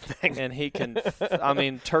ring on that thing. And he can, I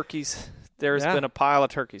mean, turkeys, there's been a pile of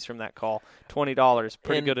turkeys from that call. $20,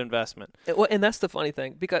 pretty good investment. And that's the funny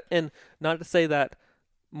thing. And not to say that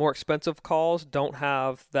more expensive calls don't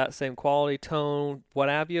have that same quality, tone, what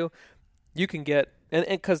have you. You can get, and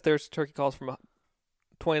because there's turkey calls from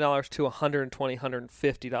 $20 to $120,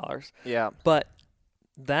 $150. Yeah. But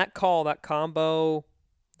that call, that combo,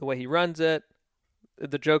 the way he runs it,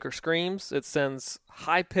 the Joker screams, it sends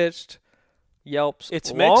high-pitched yelps.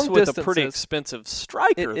 It's mixed with distances. A pretty expensive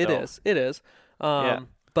striker, It is.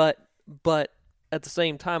 But at the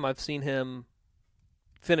same time, I've seen him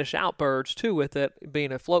finish out birds too with it,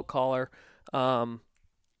 being a float caller, and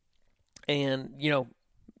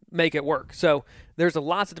make it work. So there's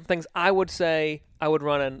lots of different things. I would say I would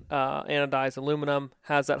run an anodized aluminum,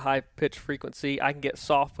 has that high pitch frequency. I can get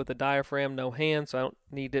soft with the diaphragm, no hand, so I don't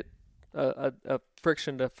need it a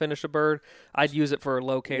friction to finish a bird. I'd use it for a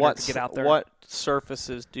locator to get out there. What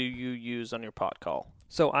surfaces do you use on your pot call?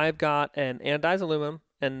 So I've got an anodized aluminum,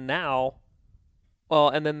 and now. Well,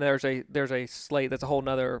 and then there's a slate. That's a whole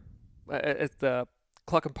nother. It's the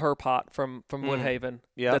Cluck and Purr pot from Woodhaven.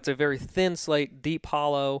 Yeah, that's a very thin slate, deep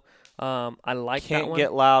hollow. I like that one. Can't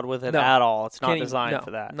get loud with it at all. It's not designed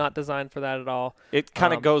for that. Not designed for that at all. It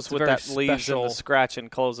kind of goes with that leaves and the scratch and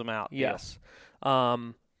close them out. Yes.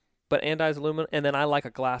 But anodized aluminum, and then I like a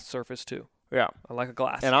glass surface too. Yeah, I like a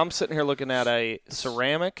glass. And I'm sitting here looking at a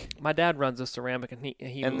ceramic. My dad runs a ceramic, and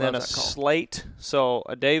he and loves then a that call. Slate. So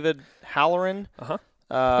a David Halloran.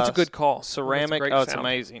 That's a good call. Ceramic. It's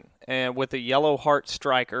amazing. And with a yellow heart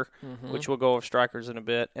striker, which we'll go over strikers in a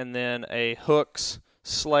bit, and then a hooks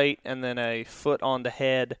slate, and then a foot on the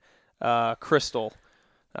head crystal.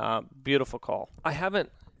 Beautiful call. I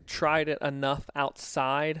haven't tried it enough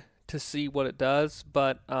outside to see what it does,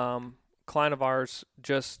 but client of ours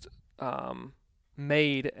just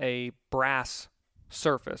made a brass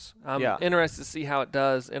surface. I'm interested to see how it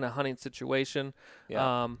does in a hunting situation.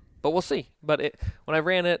 Yeah. But we'll see. But when I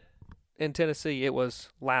ran it in Tennessee, it was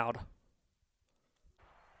loud.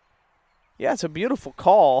 Yeah, it's a beautiful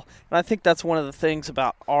call. And I think that's one of the things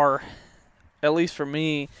about at least for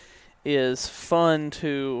me, is fun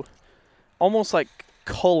to almost like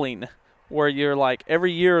culling, where you're like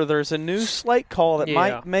every year there's a new slate call that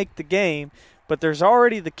might make the game, but there's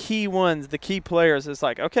already the key ones, the key players. It's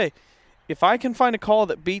like, okay, if I can find a call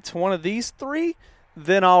that beats one of these three,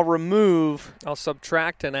 then I'll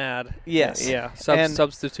subtract and add. Yes. Yeah.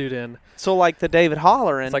 Substitute in. So like the David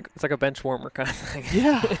Halloran. It's like a bench warmer kind of thing.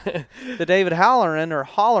 Yeah. The David Halloran or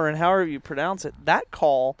Holleran, however you pronounce it, that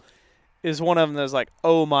call is one of them that's like,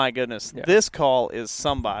 oh my goodness, this call is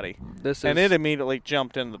somebody. And it immediately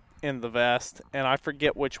jumped in the vest, and I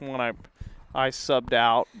forget which one I subbed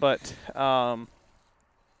out, but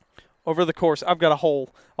over the course, I've got a whole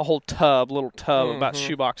little tub about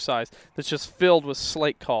shoebox size that's just filled with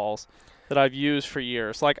slate calls that I've used for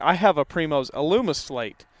years. Like I have a Primo's Illuma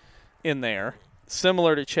slate in there,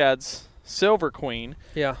 similar to Chad's Silver Queen.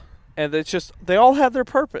 Yeah. And it's just, they all have their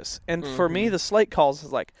purpose. And for me, the slate calls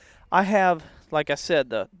is like, I have, like I said,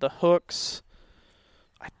 the hooks.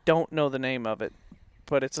 I don't know the name of it,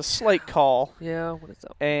 but it's a slate call. Yeah, what is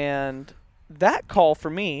that? And that call for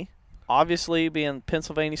me, obviously being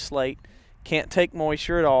Pennsylvania slate, can't take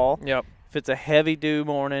moisture at all. Yep. If it's a heavy dew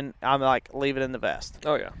morning, I'm like, leave it in the vest.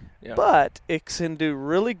 Oh, yeah. Yeah. But it can do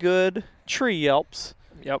really good tree yelps.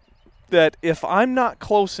 Yep. That if I'm not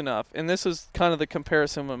close enough, and this is kind of the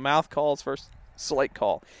comparison with mouth calls versus slate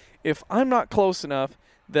call, if I'm not close enough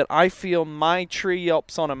that I feel my tree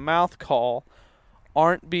yelps on a mouth call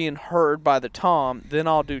aren't being heard by the tom, then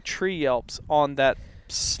I'll do tree yelps on that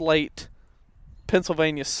slate,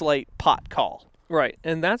 Pennsylvania slate pot call. Right,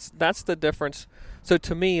 and that's the difference. So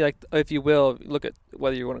to me, like, if you will, look at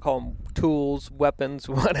whether you want to call them tools, weapons,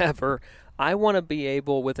 whatever, I want to be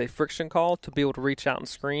able, with a friction call, to be able to reach out and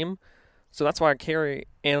scream. So that's why I carry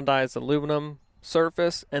anodized aluminum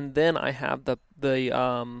surface, and then I have the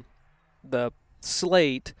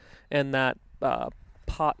slate and that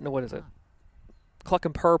pot. No, what is it? Cluck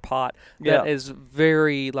and purr pot that is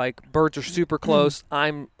very, like, birds are super close.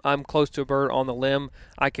 I'm close to a bird on the limb.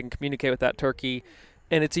 I can communicate with that turkey,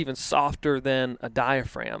 and it's even softer than a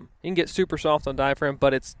diaphragm. You can get super soft on diaphragm,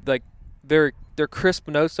 but it's like they're crisp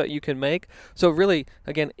notes that you can make. So really,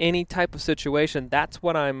 again, any type of situation, that's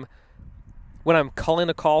what when I'm calling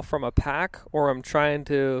a call from a pack, or I'm trying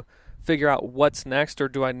to figure out what's next, or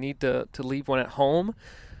do I need to leave one at home.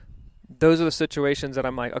 Those are the situations that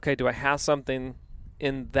I'm like, okay, do I have something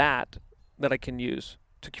in that I can use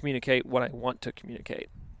to communicate what I want to communicate?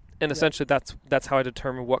 And essentially that's how I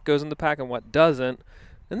determine what goes in the pack and what doesn't.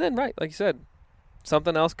 And then, right, like you said,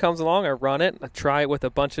 something else comes along, I run it, I try it with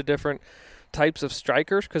a bunch of different types of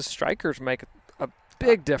strikers, because strikers make a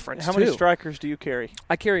big difference. How many strikers do you carry?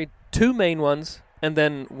 I carry 2 main ones and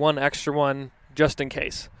then 1 extra one just in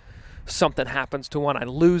case something happens to one. I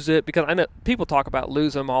lose it, because I know people talk about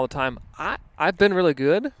lose them all the time. I've been really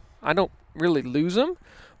good. I don't really lose them,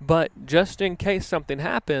 but just in case something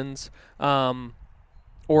happens,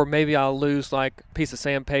 or maybe I'll lose like a piece of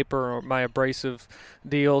sandpaper or my abrasive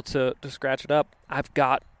deal to scratch it up, I've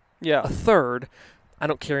got a third. I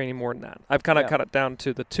don't carry any more than that. I've kind of cut it down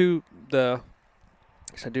to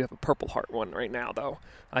I do have a Purple Heart one right now, though.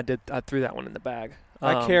 I threw that one in the bag.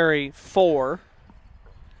 I carry 4,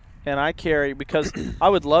 and I carry, because I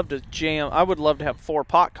would love to have 4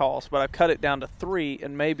 pot calls, but I've cut it down to 3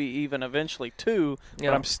 and maybe even eventually 2,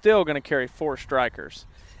 but I'm still going to carry 4 strikers.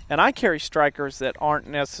 And I carry strikers that aren't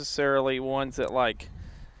necessarily ones that, like,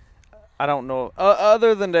 I don't know,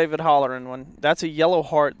 other than David Holleran one. That's a yellow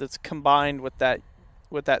heart that's combined with that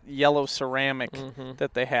yellow ceramic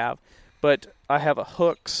that they have. But I have a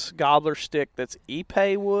Hooks gobbler stick that's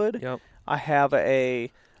Ipe wood. Yep. I have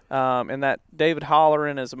and that David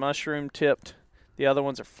Holleran is a mushroom tipped. The other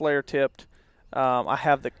ones are flare tipped. I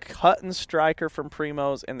have the Cuttin striker from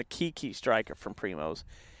Primo's and the Kiki striker from Primo's.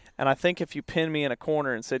 And I think if you pin me in a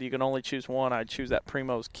corner and said you can only choose one, I'd choose that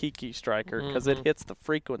Primo's Kiki striker, because it hits the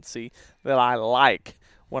frequency that I like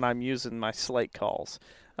when I'm using my slate calls.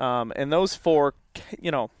 And those 4,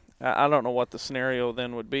 I don't know what the scenario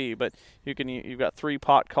then would be, but you've got 3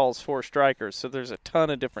 pot calls, 4 strikers, so there's a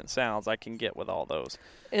ton of different sounds I can get with all those.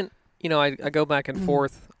 And I go back and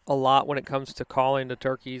forth a lot when it comes to calling to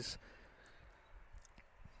turkeys.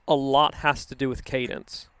 A lot has to do with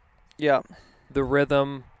cadence. Yeah. The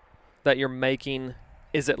rhythm that you're making,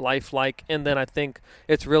 is it lifelike? And then I think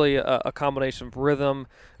it's really a combination of rhythm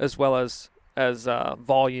as well as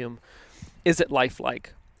volume. Is it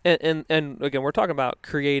lifelike? And again, we're talking about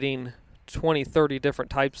creating 20, 30 different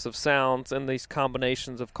types of sounds and these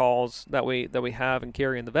combinations of calls that we have and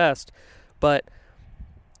carry in the vest. But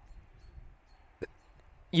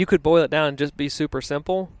you could boil it down and just be super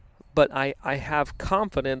simple. But I have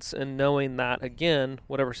confidence in knowing that, again,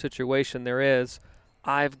 whatever situation there is,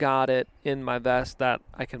 I've got it in my vest that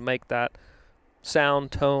I can make that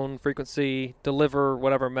sound, tone, frequency, deliver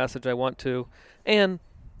whatever message I want to. And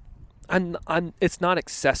it's not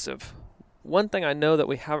excessive. One thing I know that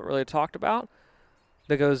we haven't really talked about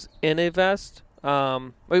that goes in a vest,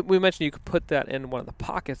 we mentioned you could put that in one of the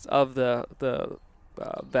pockets of the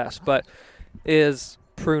vest, but is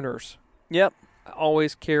pruners. Yep.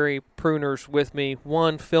 always carry pruners with me.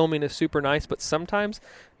 One, filming is super nice, but sometimes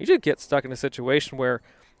you just get stuck in a situation where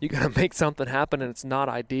you got to make something happen, and it's not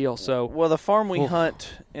ideal. So, well, the farm we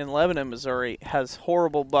hunt in Lebanon, Missouri, has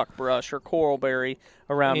horrible buckbrush or coralberry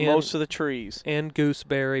around most of the trees, and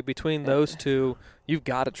gooseberry. Between those two, you've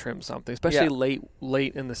got to trim something, especially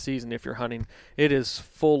late in the season if you're hunting. It is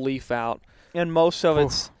full leaf out, and most of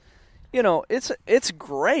it's, it's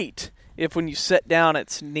great if when you sit down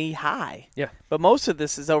it's knee high. Yeah, but most of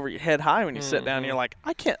this is over your head high when you sit down. And you're like,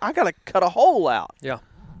 I got to cut a hole out. Yeah.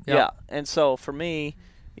 And so for me,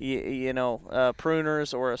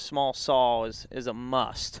 pruners or a small saw is a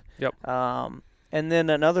must. Yep. And then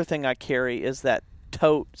another thing I carry is that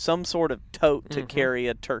tote, some sort of tote to carry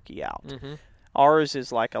a turkey out. Mm-hmm. Ours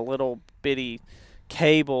is like a little bitty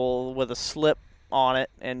cable with a slip on it,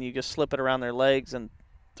 and you just slip it around their legs and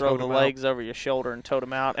throw the legs over your shoulder and tote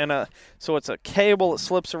them out. And so it's a cable that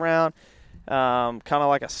slips around, kind of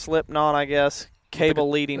like a slip knot, I guess, cable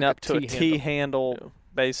leading up to a T-handle,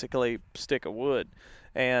 basically stick of wood.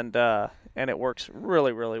 And it works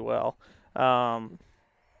really, really well. The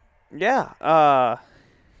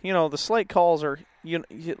slate calls are,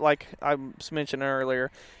 like I mentioned earlier,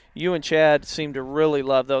 you and Chad seem to really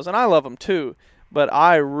love those, and I love them too. But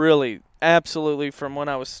I really, absolutely, from when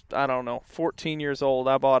I was 14 years old,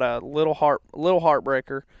 I bought a little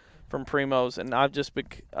heartbreaker from Primo's, and I've just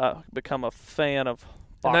become a fan of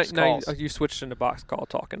box calls. Now you switched into box call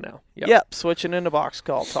talking now. Yep, switching into box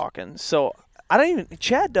call talking. So.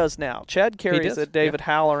 Chad does now. Chad carries a David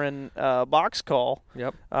Halloran box call.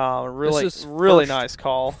 Yep. Really nice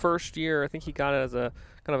call. First year, I think he got it as a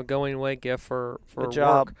kind of a going away gift for a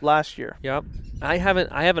job work. Last year. Yep. I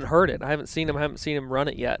haven't heard it. I haven't seen him run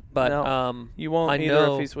it yet. But no, you won't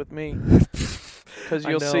either if he's with me, because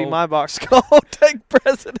you'll see my box call take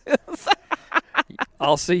precedence.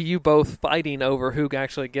 I'll see you both fighting over who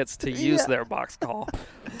actually gets to use their box call.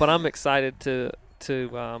 But I'm excited to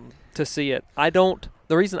see it.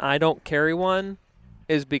 The reason I don't carry one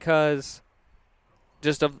is because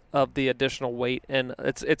just of the additional weight, and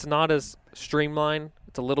it's not as streamlined.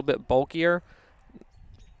 It's a little bit bulkier.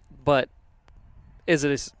 But is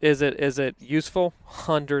it useful?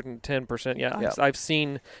 110%. Yeah. Yep. I've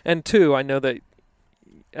seen, and two, I know that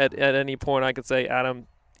at any point I could say, Adam,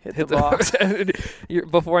 hit the box.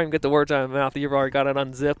 Before I even get the words out of my mouth, you've already got it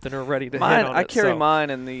unzipped and are ready to hit on it. I carry mine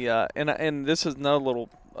in the and this is another little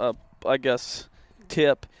I guess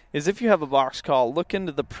tip is if you have a box call, look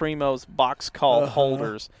into the Primo's box call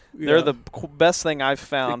holders. Yeah. They're the best thing I've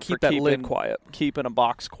found for keeping lid quiet, keeping a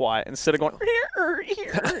box quiet instead of going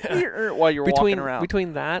while you're walking around.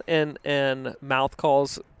 Between that and mouth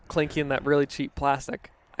calls clinking that really cheap plastic,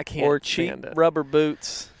 I can't. Or cheap rubber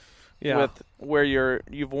boots. Yeah. With where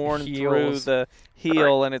you've worn through the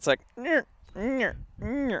heel, and it's like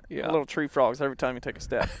little tree frogs every time you take a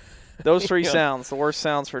step. Those three sounds, the worst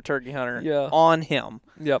sounds for a turkey hunter on him.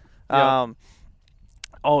 Yep. The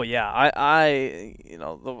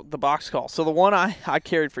box call. So the one I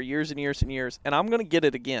carried for years and years and years, and I'm going to get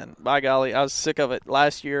it again. By golly, I was sick of it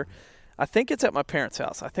last year. I think it's at my parents'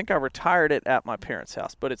 house. I think I retired it at my parents'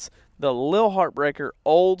 house, but it's the Lil Heartbreaker,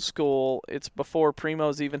 old school. It's before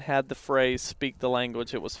Primo's even had the phrase "speak the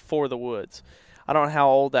language." It was For the Woods. I don't know how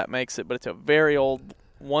old that makes it, but it's a very old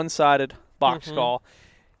one-sided box call.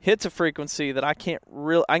 Hits a frequency that I can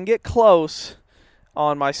get close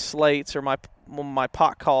on my slates or my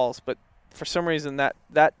pot calls, but for some reason that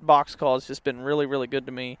box call has just been really, really good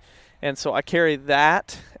to me. And so I carry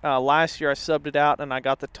that. Last year I subbed it out, and I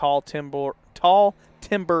got the Tall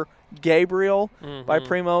Timber Gabriel by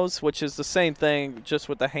Primo's, which is the same thing, just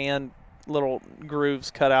with the hand little grooves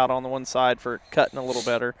cut out on the one side for cutting a little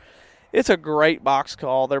better. It's a great box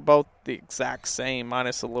call. They're both the exact same,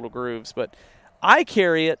 minus the little grooves. But I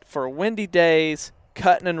carry it for windy days,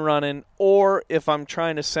 cutting and running, or if I'm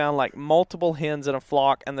trying to sound like multiple hens in a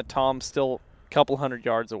flock and the tom's still couple 100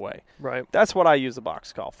 yards away. Right. That's what I use the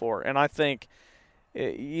box call for. And I think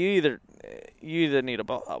you either need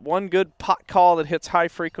one good pot call that hits high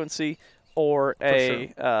frequency or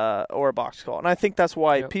a box call. And I think that's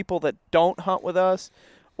why people that don't hunt with us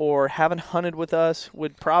or haven't hunted with us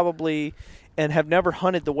would probably and have never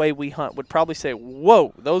hunted the way we hunt would probably say,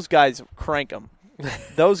 "Whoa, those guys crank them.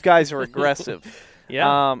 Those guys are aggressive." We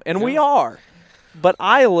are. But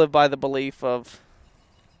I live by the belief of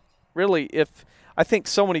really, if I think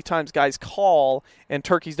so many times guys call and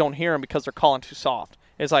turkeys don't hear them because they're calling too soft.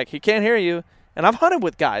 It's like, he can't hear you. And I've hunted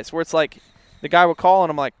with guys where it's like the guy will call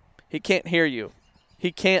and I'm like, he can't hear you.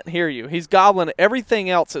 He can't hear you. He's gobbling everything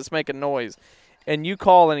else that's making noise. And you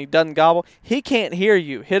call and he doesn't gobble. He can't hear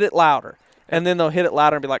you. Hit it louder. And then they'll hit it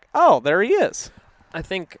louder and be like, oh, there he is. I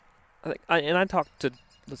talk to,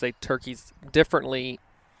 let's say, turkeys differently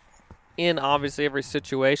in obviously every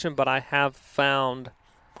situation, but I have found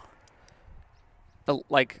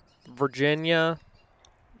like Virginia,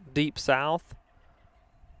 deep south,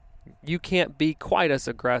 you can't be quite as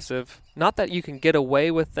aggressive. Not that you can get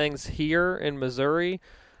away with things here in Missouri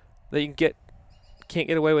that you can't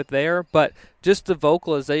get away with there, but just the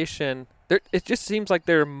vocalization, it just seems like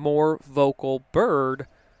they're more vocal bird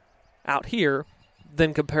out here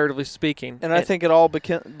than comparatively speaking. And I think it all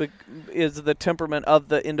is the temperament of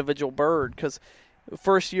the individual bird, because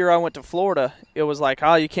first year I went to Florida, it was like,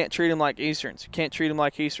 you can't treat them like Easterns. You can't treat them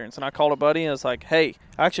like Easterns. And I called a buddy and I was like, hey,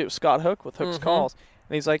 actually it was Scott Hook with Hook's Calls.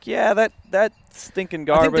 And he's like, yeah, that's stinking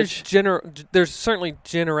garbage. I think there's certainly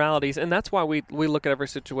generalities, and that's why we look at every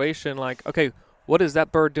situation like, okay, what is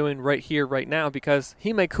that bird doing right here, right now? Because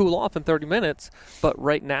he may cool off in 30 minutes, but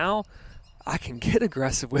right now I can get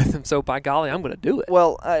aggressive with him, so by golly, I'm going to do it.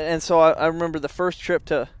 Well, and so I remember the first trip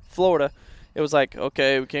to Florida, it was like,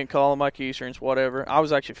 okay, we can't call them like Easterns, whatever. I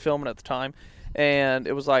was actually filming at the time, and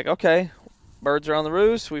it was like, okay, birds are on the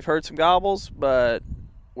roost. We've heard some gobbles, but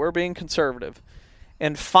we're being conservative.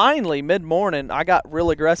 And finally, mid-morning, I got real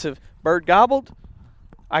aggressive. Bird gobbled.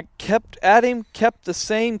 I kept at him, kept the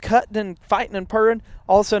same cutting and fighting and purring.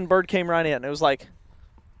 All of a sudden, bird came right in. It was like,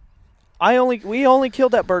 we only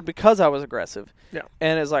killed that bird because I was aggressive. Yeah.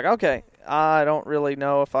 And it's like, okay, I don't really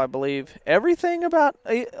know if I believe everything about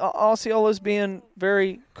Osceolas being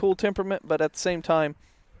very cool temperament, but at the same time,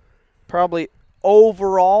 probably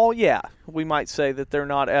overall, yeah, we might say that they're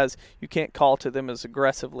not you can't call to them as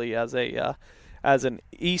aggressively as an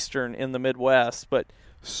Eastern in the Midwest. But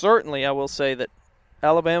certainly I will say that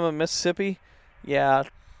Alabama and Mississippi, yeah,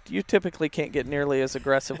 you typically can't get nearly as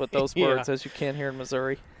aggressive with those birds as you can here in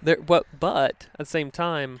Missouri. But at the same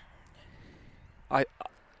time,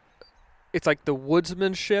 it's like the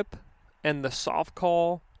woodsmanship and the soft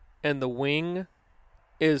call and the wing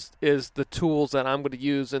is the tools that I'm going to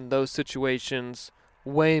use in those situations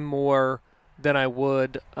way more than I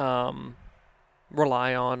would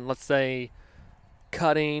rely on, let's say,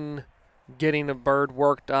 cutting, getting a bird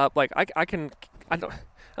worked up. Like I don't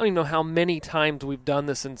even know how many times we've done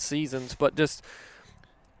this in seasons, but just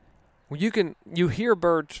you hear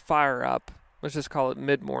birds fire up. Let's just call it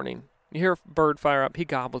mid-morning. You hear a bird fire up, he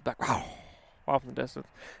gobbles back off in the distance.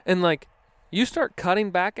 And like you start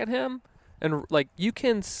cutting back at him and like you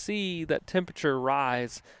can see that temperature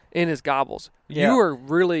rise in his gobbles. Yeah. You are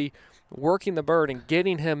really working the bird and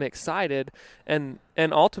getting him excited, and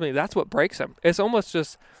ultimately that's what breaks him. It's almost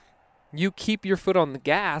just you keep your foot on the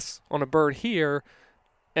gas on a bird here,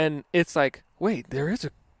 and it's like, wait, there is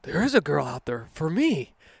a girl out there for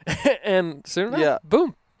me, and soon enough,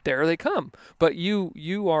 boom, there they come. But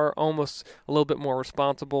you are almost a little bit more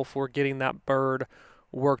responsible for getting that bird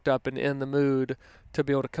worked up and in the mood to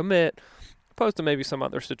be able to commit, opposed to maybe some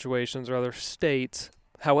other situations or other states.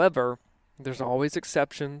 However, there's always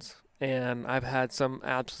exceptions. And I've had some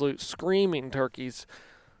absolute screaming turkeys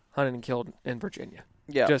hunted and killed in Virginia.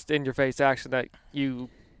 Yeah. Just in-your-face action that you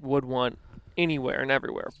would want anywhere and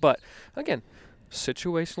everywhere. But, again,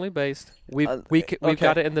 situationally based. We've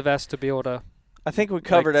got it in the vest to be able to I think we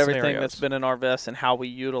covered everything that's been in our vest and how we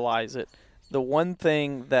utilize it. The one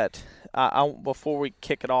thing that, before we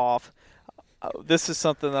kick it off, this is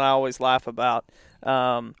something that I always laugh about.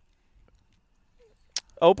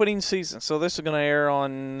 Opening season. So this is going to air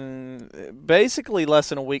on basically less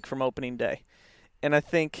than a week from opening day. And I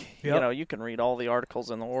think, you can read all the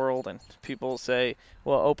articles in the world and people say,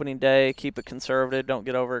 well, opening day, keep it conservative, don't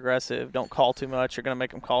get over aggressive, don't call too much, you're going to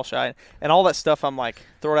make them call shy. And all that stuff, I'm like,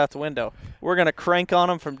 throw it out the window. We're going to crank on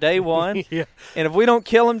them from day one. Yeah. And if we don't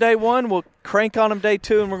kill them day one, we'll crank on them day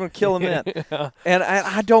two and we're going to kill them in. Yeah. And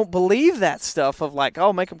I don't believe that stuff of like,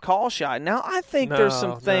 make them call shy. Now, I think there's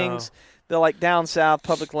some things that like down south,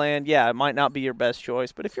 public land, it might not be your best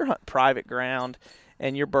choice. But if you're hunting private ground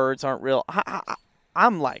and your birds aren't real,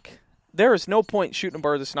 I'm like, there is no point shooting a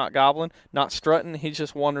bird that's not gobbling, not strutting. He's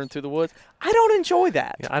just wandering through the woods. I don't enjoy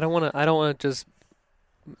that. Yeah, I don't want to just.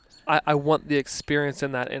 I want the experience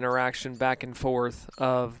in that interaction back and forth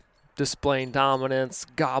of displaying dominance,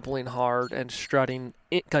 gobbling hard, and strutting,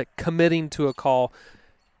 committing to a call.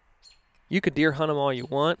 You could deer hunt them all you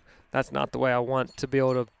want. That's not the way I want to be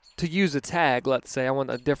able to use a tag. Let's say I want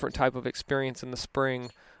a different type of experience in the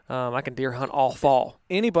spring. I can deer hunt all fall.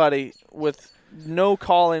 Anybody with no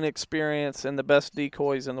calling experience and the best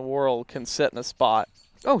decoys in the world can sit in a spot.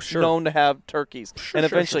 Oh, sure. Known to have turkeys and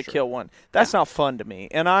eventually kill one. That's not fun to me.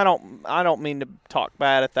 And I don't mean to talk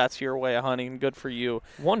bad if that's your way of hunting. Good for you.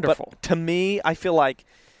 Wonderful. But to me, I feel like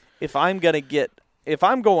if I'm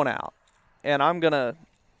going out and I'm gonna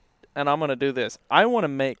do this, I want to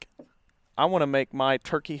make my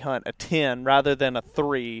turkey hunt a 10 rather than a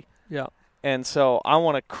 3. Yeah. And so I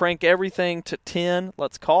want to crank everything to 10.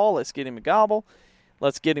 Let's get him to gobble.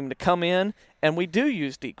 Let's get him to come in. And we do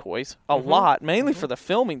use decoys a lot, mainly for the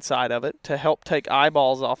filming side of it, to help take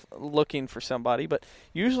eyeballs off looking for somebody. But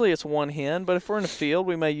usually it's one hen. But if we're in a field,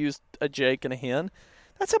 we may use a jake and a hen.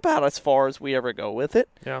 That's about as far as we ever go with it.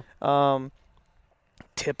 Yeah.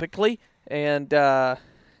 Typically. And,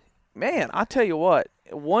 man, I tell you what,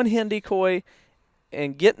 one hen decoy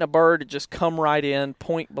and getting a bird to just come right in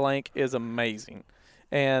point blank is amazing.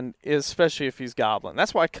 And especially if he's gobbling.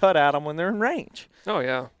 That's why I cut at them when they're in range. Oh,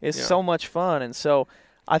 yeah. It's so much fun. And so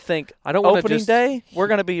I think opening day, we're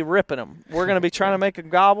going to be ripping them. We're going to be trying to make them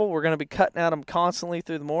gobble. We're going to be cutting at them constantly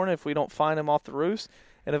through the morning if we don't find them off the roost.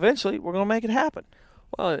 And eventually, we're going to make it happen.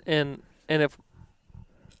 Well, and if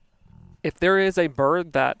there is a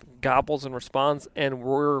bird that gobbles and responds and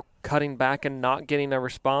we're cutting back and not getting a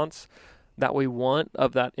response that we want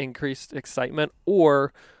of that increased excitement,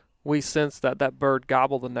 or we sense that bird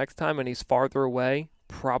gobbled the next time and he's farther away,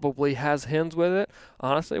 probably has hens with it,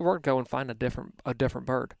 honestly, we're going to go and find a different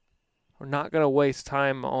bird. We're not going to waste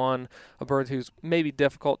time on a bird who's maybe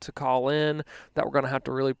difficult to call in, that we're going to have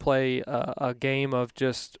to really play a game of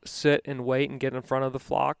just sit and wait and get in front of the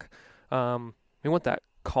flock. We want that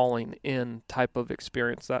calling in type of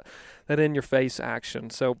experience, that in-your-face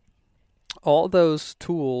action. So all those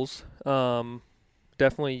tools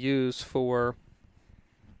definitely use for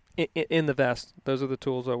in the vest. Those are the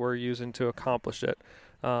tools that we're using to accomplish it.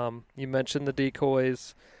 You mentioned the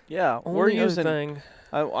decoys. Yeah,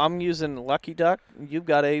 I'm using Lucky Duck. You've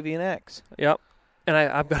got Avian X. Yep. And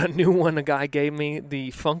I've got a new one a guy gave me,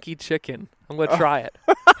 the Funky Chicken. I'm going to try it.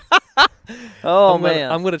 I'm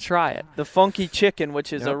going to try it. The Funky Chicken,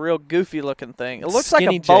 which is a real goofy-looking thing. It looks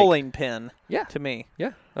Skinny like a bowling pin to me.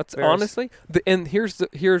 Yeah, that's honestly. And here's the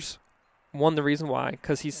reason why,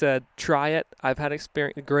 because he said, try it. I've had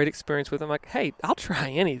a great experience with it. I'm like, hey, I'll try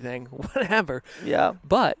anything, whatever. Yeah.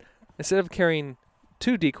 But instead of carrying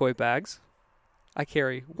 2 decoy bags, I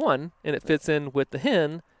carry 1, and it fits in with the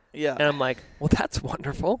hen. Yeah. And I'm like, well, that's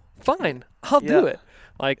wonderful. Fine, I'll do it.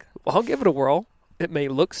 Like, I'll give it a whirl. It may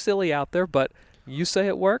look silly out there, but you say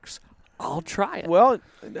it works, I'll try it. Well,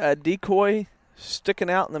 a decoy sticking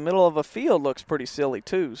out in the middle of a field looks pretty silly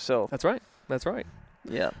too. So That's right.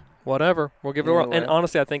 Yeah. Whatever. We'll give it a whirl. And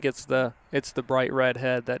honestly, I think it's the bright red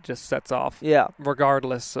head that just sets off. Yeah.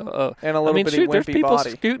 Regardless. And a little bitty there's wimpy people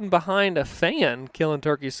body. scooting behind a fan killing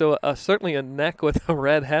turkeys, so certainly a neck with a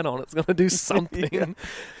red head on it's going to do something.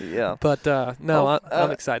 Yeah. But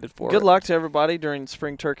I'm excited for it. Good luck to everybody during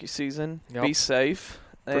spring turkey season. Yep. Be safe.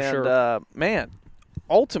 For sure. Man,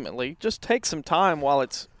 ultimately, just take some time while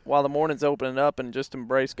the morning's opening up and just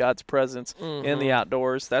embrace God's presence in the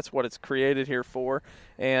outdoors. That's what it's created here for.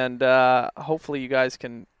 And hopefully you guys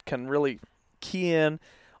can really key in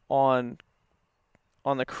on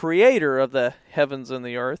the creator of the heavens and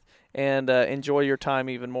the earth and enjoy your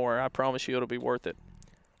time even more. I promise you it'll be worth it.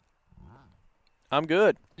 I'm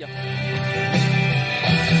good. Yep.